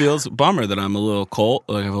 Part of me feels bummer that I'm a little cold.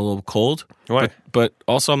 Like I have a little cold. Why? But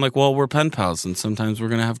also I'm like, well, we're pen pals, and sometimes we're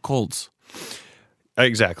gonna have colds.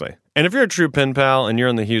 Exactly. And if you're a true pen pal and you're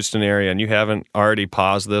in the Houston area and you haven't already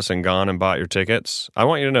paused this and gone and bought your tickets, I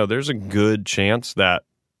want you to know there's a good chance that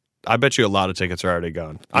I bet you a lot of tickets are already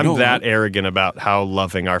gone. I'm that arrogant about how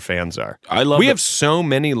loving our fans are. We have so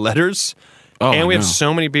many letters, and we have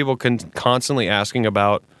so many people constantly asking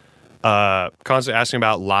about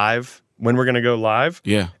live, when we're going to go live.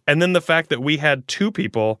 Yeah. And then the fact that we had 2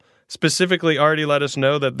 people specifically already let us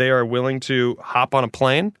know that they are willing to hop on a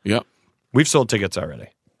plane. Yep. We've sold tickets already.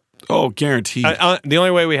 Oh, guaranteed. The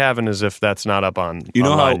only way we haven't is if that's not up on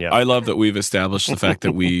online yet. I love that we've established the fact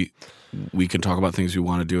that we can talk about things we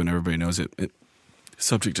want to do and everybody knows it. It's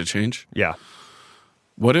subject to change. Yeah.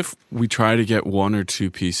 What if we try to get 1 or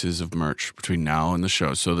 2 pieces of merch between now and the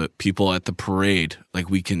show so that people at the parade, like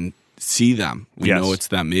we can see them. We know it's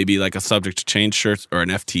them. Maybe like a subject to change shirt or an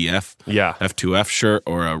FTF, F2F shirt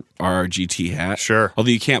or a RGT hat. Sure.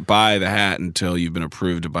 Although you can't buy the hat until you've been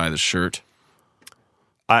approved to buy the shirt.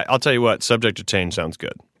 I'll tell you what, subject to change sounds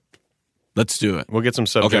good. Let's do it. We'll get some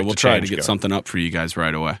subject to change. Okay, we'll try to get something up for you guys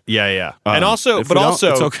right away. Yeah. And also, it's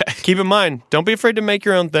okay. Keep in mind, don't be afraid to make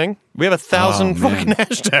your own thing. We have 1,000 fucking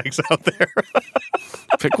hashtags out there.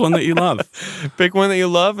 Pick one that you love. Pick one that you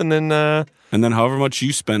love, and then however much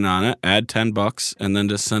you spend on it, add $10, and then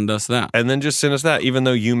just send us that. And then just send us that, even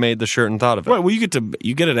though you made the shirt and thought of it. Right. Well, you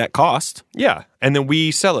get it at cost. Yeah, and then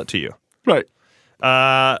we sell it to you. Right.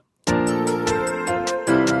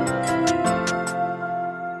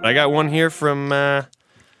 I got one here from,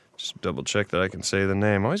 just double check that I can say the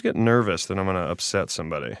name. I always get nervous that I'm going to upset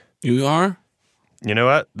somebody. You are? You know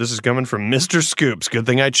what? This is coming from Mr. Scoops. Good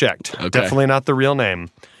thing I checked. Okay. Definitely not the real name.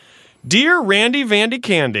 Dear Randy Vandy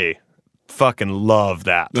Candy. Fucking love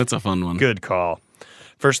that. That's a fun one. Good call.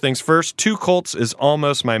 First things first, 2 Colts is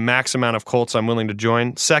almost my max amount of Colts I'm willing to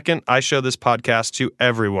join. Second, I show this podcast to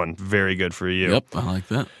everyone. Very good for you. Yep, I like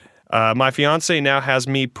that. My fiance now has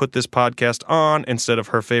me put this podcast on instead of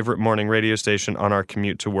her favorite morning radio station on our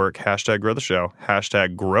commute to work. Hashtag grow the show.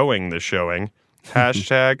 Hashtag growing the showing.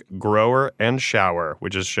 Hashtag grower and shower,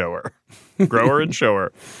 which is shower. Grower and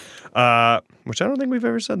shower. Which I don't think we've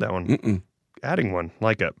ever said that one. Mm-mm. Adding one.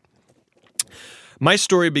 Like it. My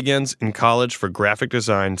story begins in college for graphic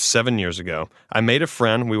design 7 years ago. I made a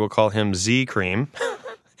friend, we will call him Z Cream,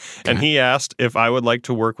 and he asked if I would like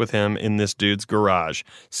to work with him in this dude's garage.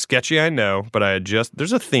 Sketchy, I know, but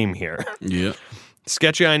there's a theme here. Yeah.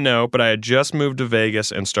 Sketchy, I know, but I had just moved to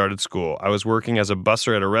Vegas and started school. I was working as a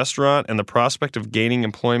busser at a restaurant, and the prospect of gaining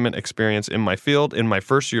employment experience in my field in my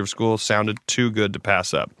first year of school sounded too good to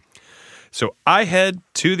pass up. So I head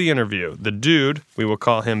to the interview. The dude, we will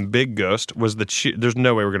call him Big Ghost, was there's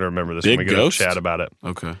no way we're going to remember this when we go to chat about it.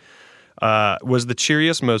 Okay. Was the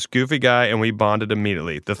cheeriest, most goofy guy, and we bonded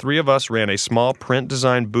immediately. The 3 of us ran a small print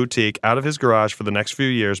design boutique out of his garage for the next few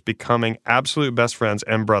years, becoming absolute best friends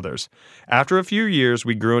and brothers. After a few years,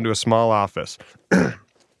 we grew into a small office.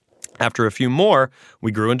 After a few more,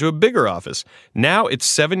 we grew into a bigger office. Now it's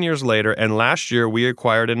 7 years later, and last year we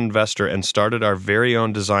acquired an investor and started our very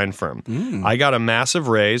own design firm. I got a massive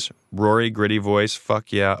raise, Rory, gritty voice,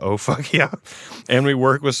 fuck yeah, oh fuck yeah. And we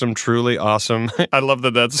work with some truly awesome, I love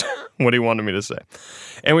that that's what he wanted me to say.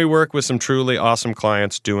 And we work with some truly awesome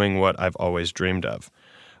clients doing what I've always dreamed of.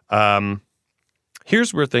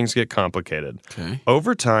 Here's where things get complicated. Okay.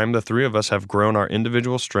 Over time, the 3 of us have grown our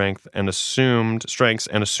individual strengths and assumed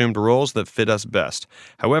roles that fit us best.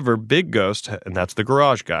 However, Big Ghost, and that's the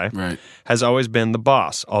garage guy, right, has always been the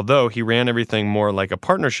boss, although he ran everything more like a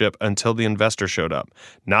partnership until the investor showed up.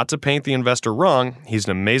 Not to paint the investor wrong, he's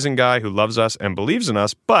an amazing guy who loves us and believes in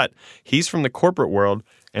us, but he's from the corporate world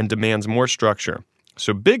and demands more structure.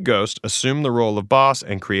 So Big Ghost assumed the role of boss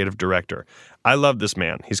and creative director. I love this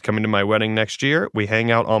man. He's coming to my wedding next year. We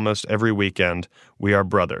hang out almost every weekend. We are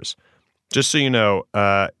brothers. Just so you know,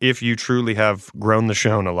 if you truly have grown the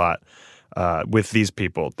show a lot with these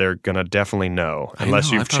people, they're going to definitely know,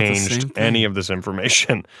 unless you've changed any of this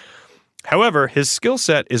information. However, his skill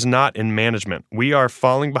set is not in management. We are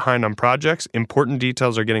falling behind on projects. Important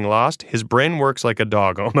details are getting lost. His brain works like a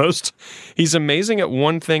dog almost. He's amazing at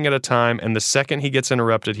one thing at a time, and the second he gets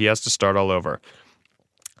interrupted, he has to start all over.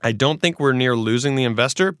 I don't think we're near losing the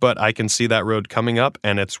investor, but I can see that road coming up,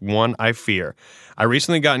 and it's one I fear. I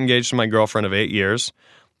recently got engaged to my girlfriend of 8 years.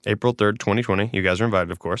 April 3rd, 2020. You guys are invited,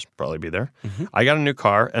 of course. Probably be there. Mm-hmm. I got a new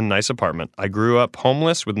car and nice apartment. I grew up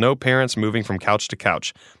homeless with no parents, moving from couch to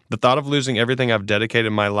couch. The thought of losing everything I've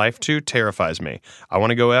dedicated my life to terrifies me. I want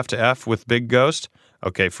to go F to F with Big Ghost.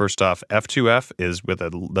 Okay, first off, F2F is with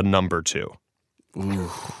the number 2.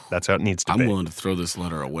 Ooh. That's how it needs to be. I'm willing to throw this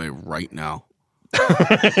letter away right now.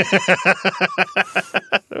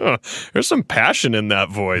 Oh, there's some passion in that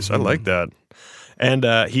voice. I like that. And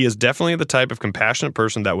he is definitely the type of compassionate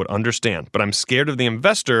person that would understand, but I'm scared of the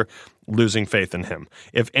investor losing faith in him.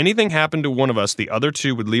 If anything happened to one of us, the other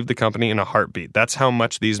two would leave the company in a heartbeat. That's how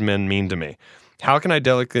much these men mean to me. How can I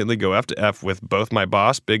delicately go F to F with both my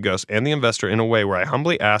boss, Big Ghost, and the investor in a way where I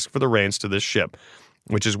humbly ask for the reins to this ship,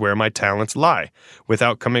 which is where my talents lie,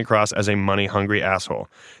 without coming across as a money-hungry asshole?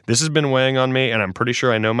 This has been weighing on me, and I'm pretty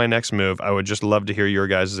sure I know my next move. I would just love to hear your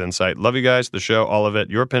guys' insight. Love you guys, the show, all of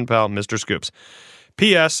it. Your pen pal, Mr. Scoops.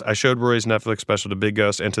 P.S. I showed Rory's Netflix special to Big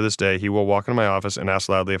Ghost, and to this day, he will walk into my office and ask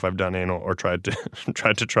loudly if I've done anal or tried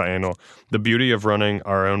to try anal. The beauty of running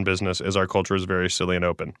our own business is our culture is very silly and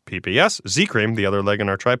open. P.P.S. Z-Cream, the other leg in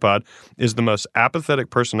our tripod, is the most apathetic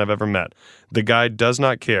person I've ever met. The guy does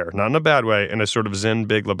not care, not in a bad way, in a sort of Zen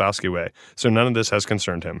Big Lebowski way, so none of this has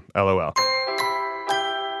concerned him. LOL.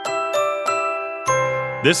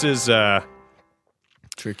 This is,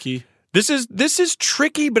 tricky. This is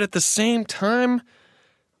tricky, but at the same time,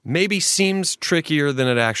 maybe seems trickier than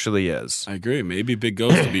it actually is. I agree. Maybe Big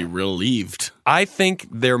Ghost would be relieved. I think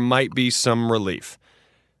there might be some relief.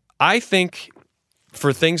 I think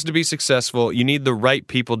for things to be successful, you need the right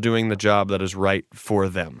people doing the job that is right for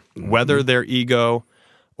them, whether their ego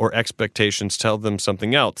or expectations tell them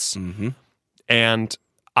something else. Mm-hmm. And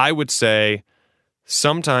I would say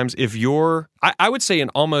sometimes I would say in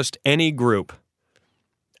almost any group,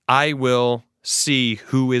 I will see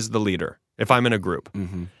who is the leader if I'm in a group.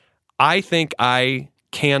 Mm-hmm. I think I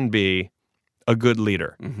can be a good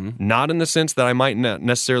leader. Mm-hmm. Not in the sense that I might not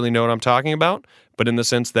necessarily know what I'm talking about, but in the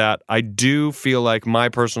sense that I do feel like my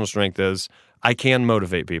personal strength is I can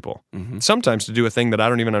motivate people. Mm-hmm. Sometimes to do a thing that I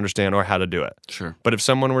don't even understand or how to do it. Sure. But if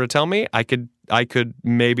someone were to tell me, I could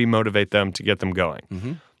maybe motivate them to get them going.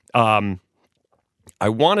 Mm-hmm. I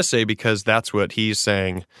want to say, because that's what he's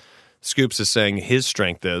saying, Scoops is saying his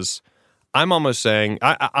strength is, I'm almost saying,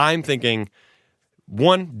 I'm thinking,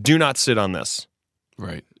 one, do not sit on this.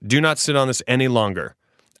 Right. Do not sit on this any longer.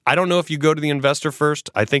 I don't know if you go to the investor first.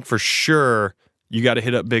 I think for sure you got to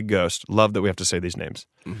hit up Big Ghost. Love that we have to say these names.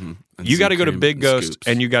 Mm-hmm. You got to go to Big Ghost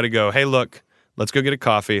and you got to go, hey, look, let's go get a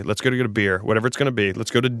coffee. Let's go to get a beer, whatever it's going to be.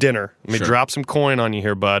 Let's go to dinner. Let me drop some coin on you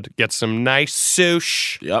here, bud. Get some nice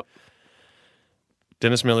sushi. Yep.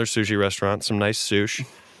 Dennis Miller's Sushi Restaurant, some nice sushi.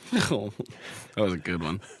 Oh, that was a good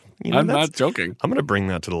one. I'm not joking. I'm going to bring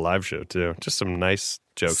that to the live show, too. Just some nice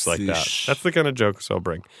jokes like that. That's the kind of jokes I'll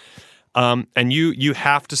bring. And you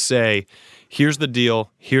have to say, here's the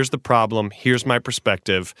deal, here's the problem, here's my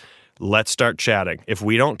perspective. Let's start chatting. If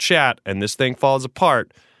we don't chat and this thing falls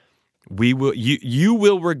apart, you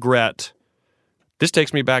will regret. This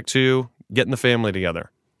takes me back to getting the family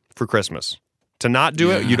together for Christmas. To not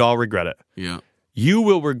do it, you'd all regret it. Yeah. You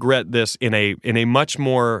will regret this in a much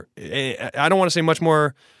more, I don't want to say much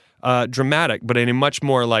more dramatic, but in a much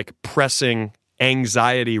more like pressing,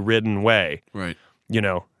 anxiety-ridden way. Right. You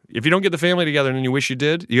know, if you don't get the family together and you wish you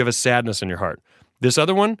did, you have a sadness in your heart. This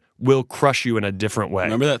other one will crush you in a different way.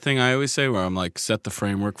 Remember that thing I always say where I'm like, set the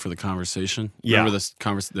framework for the conversation? Yeah. Remember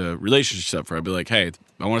the relationship stuff where I'd be like, hey,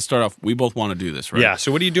 I want to start off, we both want to do this, right? Yeah,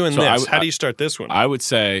 so what are you doing this? How do you start this one? I would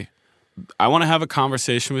say, I want to have a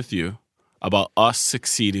conversation with you about us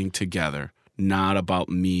succeeding together, not about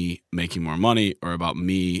me making more money or about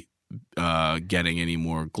me getting any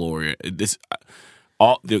more glory.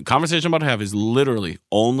 The conversation I'm about to have is literally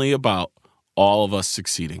only about all of us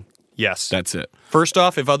succeeding. Yes. That's it. First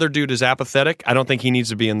off, if other dude is apathetic, I don't think he needs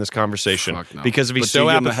to be in this conversation. Fuck no. Because if he's so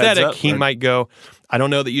apathetic, he might go, I don't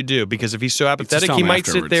know that you do. Because if he's so apathetic, he might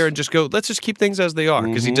sit there and just go, let's just keep things as they are.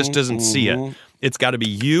 Because he just doesn't see it. It's got to be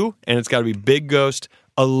you, and it's got to be Big Ghost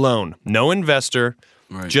alone. No investor,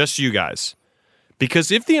 just you guys.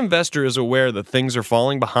 Because if the investor is aware that things are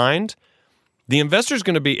falling behind, the investor's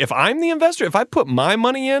going to be, if I'm the investor, if I put my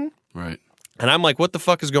money in, right, and I'm like, what the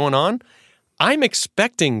fuck is going on? I'm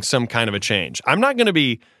expecting some kind of a change. I'm not going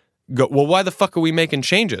to well, why the fuck are we making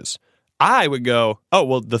changes? I would go, oh,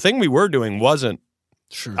 well, the thing we were doing wasn't,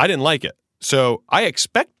 I didn't like it. So I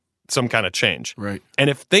expect some kind of change. Right. And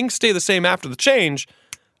if things stay the same after the change,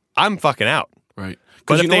 I'm fucking out. Right.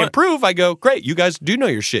 But if they improve, I go, great, you guys do know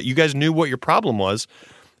your shit. You guys knew what your problem was,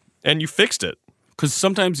 and you fixed it. Because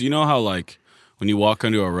sometimes, you know how, like, when you walk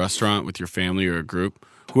into a restaurant with your family or a group,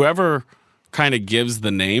 whoever kind of gives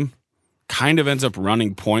the name kind of ends up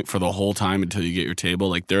running point for the whole time until you get your table.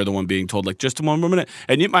 Like, they're the one being told, like, just one more minute.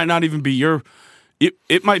 And it might not even be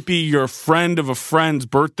it might be your friend of a friend's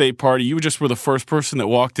birthday party. You just were the first person that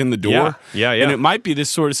walked in the door. Yeah. And it might be this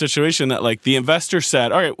sort of situation that, like, the investor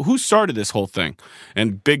said, all right, who started this whole thing?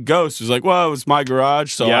 And Big Ghost was like, well, it was my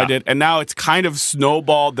garage, so I did. And now it's kind of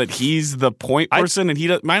snowballed that he's the point person, and he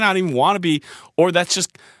might not even want to be, or that's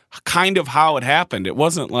just kind of how it happened. It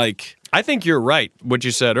wasn't like... I think you're right, what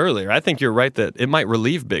you said earlier. I think you're right that it might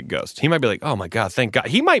relieve Big Ghost. He might be like, oh my God, thank God.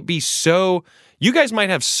 He might be so... You guys might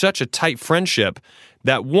have such a tight friendship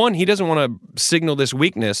that, one, he doesn't want to signal this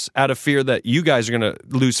weakness out of fear that you guys are going to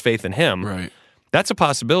lose faith in him. Right. That's a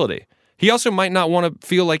possibility. He also might not want to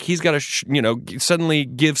feel like he's got to, suddenly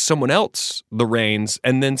give someone else the reins,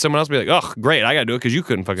 and then someone else be like, oh, great, I got to do it because you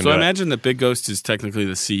couldn't fucking do it. So I imagine that Big Ghost is technically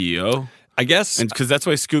the CEO. I guess. And because that's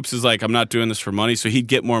why Scoops is like, I'm not doing this for money, so he'd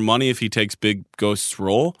get more money if he takes Big Ghost's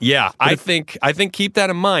role. Yeah, I think keep that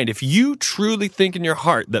in mind. If you truly think in your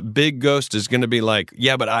heart that Big Ghost is going to be like,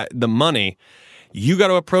 yeah, but the money, you got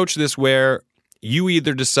to approach this where you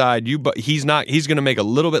either decide he's going to make a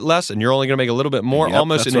little bit less and you're only going to make a little bit more,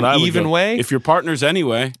 almost in an even way. If your partner's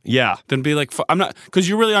anyway, then be like, I'm not, because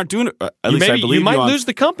you really aren't doing it. At least I believe you might lose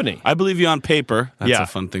the company. I believe you on paper. That's a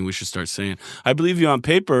fun thing we should start saying. I believe you on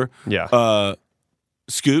paper.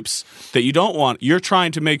 Scoops, that you don't want. You're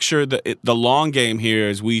trying to make sure that the long game here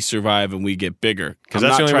is we survive and we get bigger. Because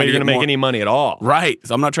that's the only way you're going to make any money at all. Right.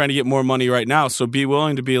 So I'm not trying to get more money right now. So be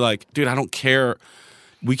willing to be like, dude, I don't care.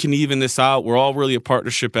 We can even this out. We're all really a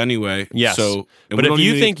partnership anyway. Yes. So, but if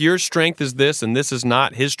you think your strength is this and this is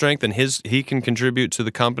not his strength and he can contribute to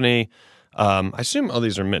the company, I assume all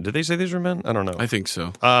these are men. Did they say these were men? I don't know. I think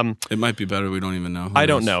so. It might be better. We don't even know. I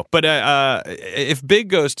don't know. But if Big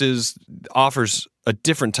Ghost offers a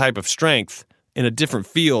different type of strength in a different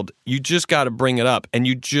field, you just got to bring it up, and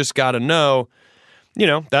you just got to know,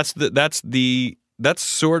 that's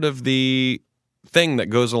sort of the thing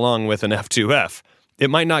that goes along with an F2F. It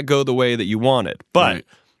might not go the way that you want it, but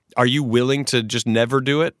are you willing to just never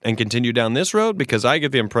do it and continue down this road? Because I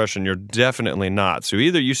get the impression you're definitely not. So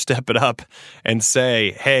either you step it up and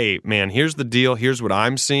say, hey, man, here's the deal. Here's what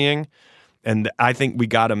I'm seeing. And I think we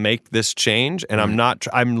got to make this change. And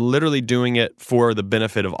I'm literally doing it for the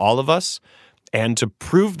benefit of all of us. And to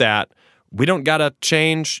prove that, we don't got to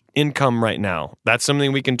change income right now. That's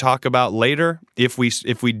something we can talk about later if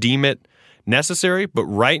we deem it necessary. But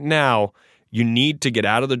right now, you need to get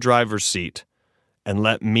out of the driver's seat and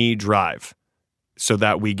let me drive so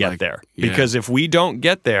that we get there. Because if we don't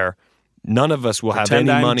get there, none of us will have any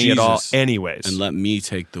money at all anyways. And let me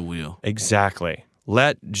take the wheel. Exactly.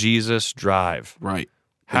 Let Jesus drive. Right.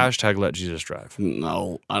 Hashtag let Jesus drive.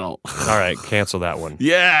 No, I don't. All right, cancel that one.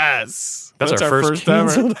 Yes. That's our first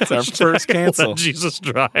cancel. That's our first cancel. Let Jesus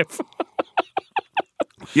drive.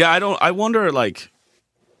 Yeah, I wonder, like,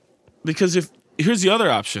 because here's the other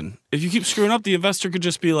option. If you keep screwing up, the investor could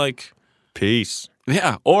just be like, peace.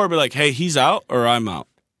 Yeah. Or be like, hey, he's out or I'm out.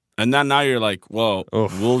 And then now you're like, well,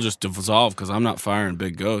 we'll just dissolve because I'm not firing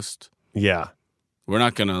Big Ghost. Yeah. We're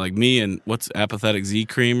not going to, like me and what's apathetic Z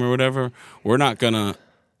cream or whatever, we're not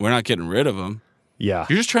getting rid of him. Yeah.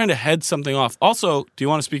 You're just trying to head something off. Also, do you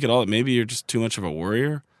want to speak at all that maybe you're just too much of a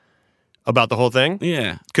worrier? About the whole thing?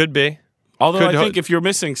 Yeah. Could be. Although I think if you're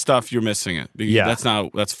missing stuff, you're missing it. Yeah.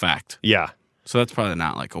 That's fact. Yeah. So that's probably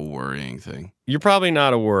not like a worrying thing. You're probably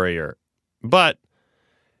not a worrier. But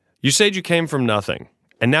you said you came from nothing,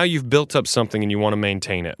 and now you've built up something and you want to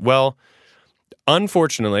maintain it. Well,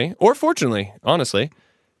 unfortunately, or fortunately, honestly,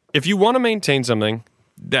 if you want to maintain something,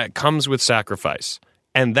 that comes with sacrifice.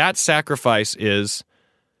 And that sacrifice is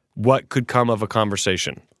what could come of a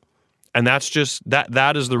conversation. And that's just,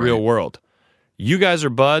 that is the real world. You guys are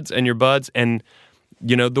buds, and you're buds, and,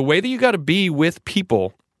 the way that you got to be with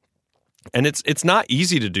people, and it's not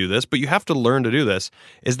easy to do this, but you have to learn to do this,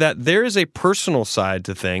 is that there is a personal side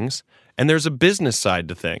to things, and there's a business side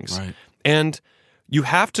to things. Right. And you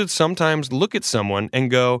have to sometimes look at someone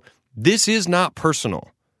and go, this is not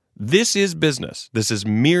personal. This is business. This is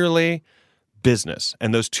merely business.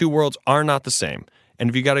 And those two worlds are not the same. And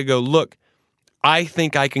if you got to go, look, I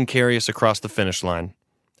think I can carry us across the finish line.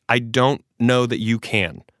 I don't know that you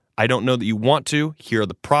can. I don't know that you want to. Here are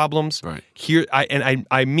the problems. Right.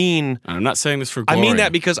 I mean... And I'm not saying this for glory. I mean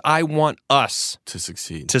that because I want us to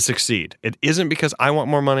succeed. It isn't because I want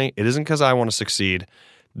more money. It isn't because I want to succeed.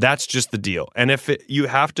 That's just the deal. And you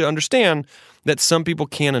have to understand that some people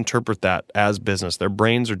can't interpret that as business. Their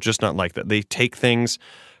brains are just not like that. They take things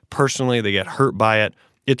personally. They get hurt by it.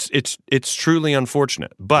 It's truly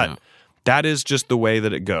unfortunate. But that is just the way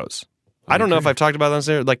that it goes. I don't know if I've talked about this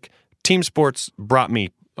there. Like, team sports brought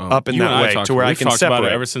me up in that way to where I can separate. About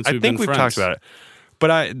it ever since we've been friends. Talked about it.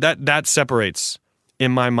 But that separates,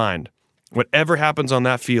 in my mind, whatever happens on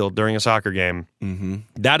that field during a soccer game,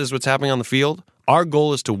 that is what's happening on the field. Our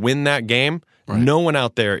goal is to win that game. Right. No one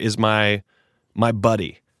out there is my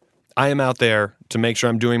buddy. I am out there to make sure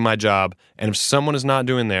I'm doing my job, and if someone is not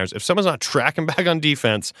doing theirs, if someone's not tracking back on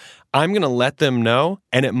defense, I'm going to let them know,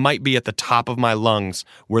 and it might be at the top of my lungs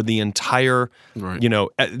where the entire,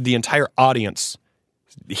 the entire audience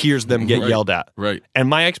hears them get yelled at. Right. And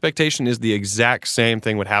my expectation is the exact same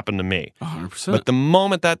thing would happen to me. 100%. But the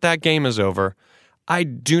moment that game is over, I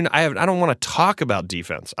don't want to talk about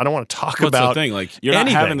defense. I don't want to talk about the thing? Like, you're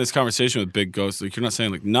anything. Not having this conversation with Big Ghost. Like, you're not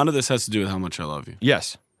saying, like, none of this has to do with how much I love you.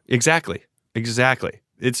 Yes, exactly.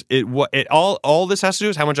 All this has to do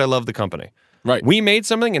is how much I love the company. Right. We made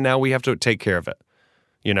something, and now we have to take care of it.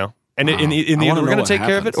 You know, and in the end, we're going to take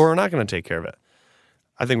care of it, or we're not going to take care of it.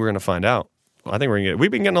 I think we're going to find out. I think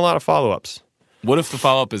we've been getting a lot of follow-ups. What if the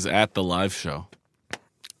follow-up is at the live show?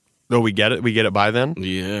 Oh, we get it? We get it by then?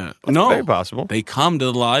 Yeah. That's very possible. They come to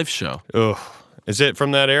the live show. Ugh. Is it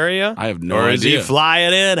from that area? I have no idea. Or is he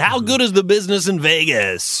flying in? How good is the business in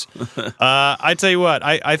Vegas? I tell you what,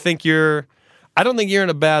 I don't think you're in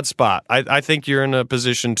a bad spot. I think you're in a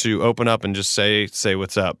position to open up and just say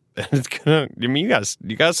what's up. It's gonna. I mean,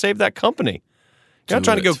 you gotta save that company. You're not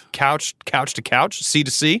trying to go couch to couch, sea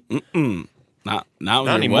to sea. Not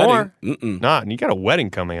anymore. Wedding. Not. And you got a wedding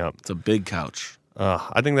coming up. It's a big couch.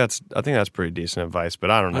 I think that's pretty decent advice,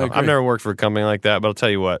 but I don't know. I agree. I've never worked for a company like that, but I'll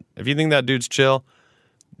tell you what. If you think that dude's chill,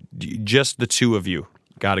 just the two of you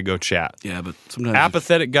got to go chat. Yeah, but sometimes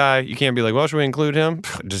apathetic guy, you can't be like, well, should we include him?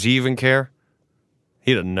 Does he even care?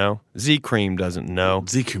 He doesn't know. Z-Cream doesn't know.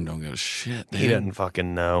 Z-Cream don't give a shit, man. He doesn't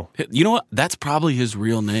fucking know. You know what? That's probably his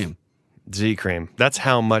real name. Z-Cream. That's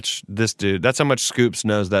how much Scoops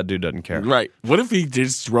knows that dude doesn't care. Right. What if he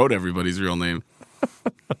just wrote everybody's real name?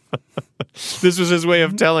 This was his way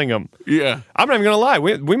of telling them. Yeah. I'm not even going to lie.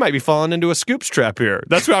 We might be falling into a Scoops trap here.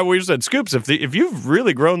 That's why we said, Scoops, if you've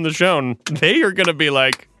really grown the show, they are going to be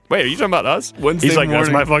like, wait, are you talking about us? He's like, that's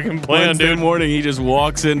my fucking plan, Wednesday dude. morning, he just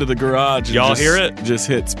walks into the garage. And Y'all hear it? Just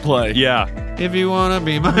hits play. Yeah. If you want to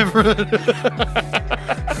be my friend.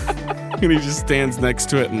 And he just stands next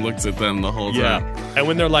to it and looks at them the whole time. Yeah. And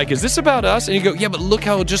when they're like, is this about us? And you go, yeah, but look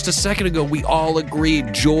how just a second ago we all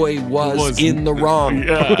agreed Joy was in the wrong.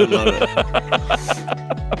 Yeah, I love it.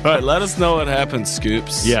 All right, let us know what happens,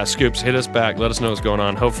 Scoops. Yeah, Scoops, hit us back. Let us know what's going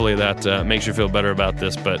on. Hopefully that makes you feel better about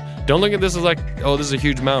this. But don't look at this as like, oh, this is a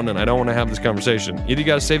huge mountain and I don't want to have this conversation. Either you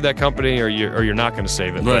got to save that company or you're not going to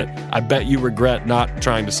save it. Right. But I bet you regret not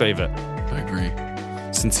trying to save it. I agree.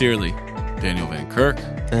 Sincerely, Daniel Van Kirk.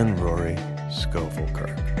 And Rory Scovel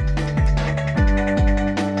Kirk.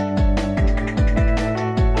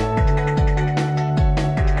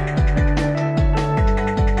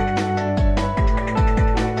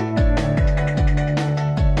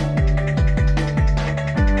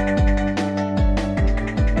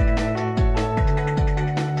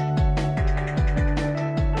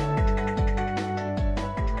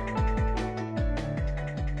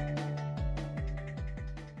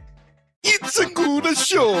 It's a good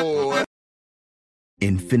show.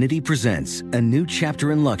 Infinity presents a new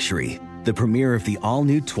chapter in luxury, the premiere of the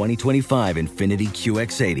all-new 2025 Infinity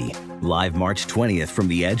QX80, live March 20th from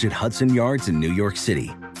the Edge at Hudson Yards in New York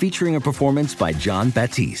City, featuring a performance by John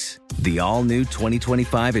Batiste. The all-new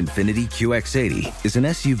 2025 Infinity QX80 is an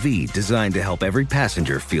SUV designed to help every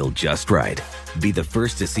passenger feel just right. Be the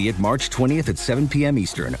first to see it March 20th at 7 p.m.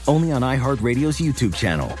 Eastern, only on iHeartRadio's YouTube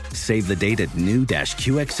channel. Save the date at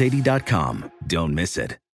new-QX80.com. Don't miss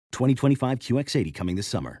it. 2025 QX80 coming this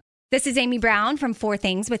summer. This is Amy Brown from 4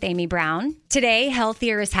 Things with Amy Brown. Today,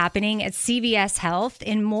 healthier is happening at CVS Health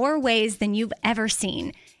in more ways than you've ever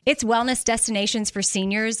seen. It's wellness destinations for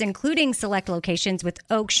seniors, including select locations with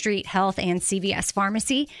Oak Street Health and CVS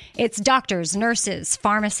Pharmacy. It's doctors, nurses,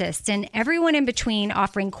 pharmacists, and everyone in between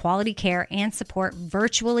offering quality care and support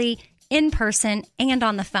virtually, in person, and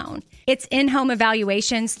on the phone. It's in-home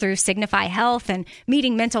evaluations through Signify Health and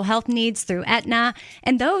meeting mental health needs through Aetna.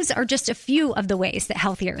 And those are just a few of the ways that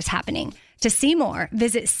healthier is happening. To see more,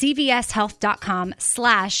 visit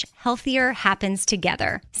cvshealth.com/healthier happens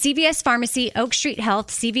together. CVS Pharmacy, Oak Street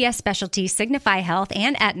Health, CVS Specialty, Signify Health,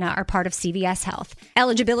 and Aetna are part of CVS Health.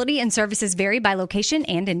 Eligibility and services vary by location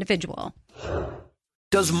and individual.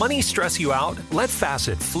 Does money stress you out? Let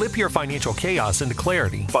Facet flip your financial chaos into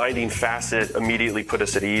clarity. Finding Facet immediately put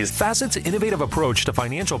us at ease. Facet's innovative approach to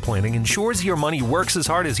financial planning ensures your money works as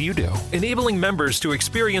hard as you do, enabling members to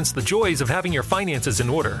experience the joys of having your finances in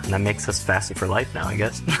order. And that makes us Facet for life now, I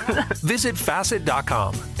guess. Visit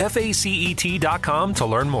Facet.com, FACET.com to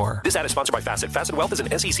learn more. This ad is sponsored by Facet. Facet Wealth is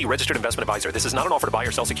an SEC registered investment advisor. This is not an offer to buy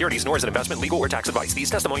or sell securities, nor is it investment, legal, or tax advice. These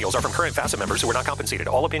testimonials are from current Facet members who are not compensated.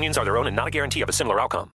 All opinions are their own and not a guarantee of a similar outcome.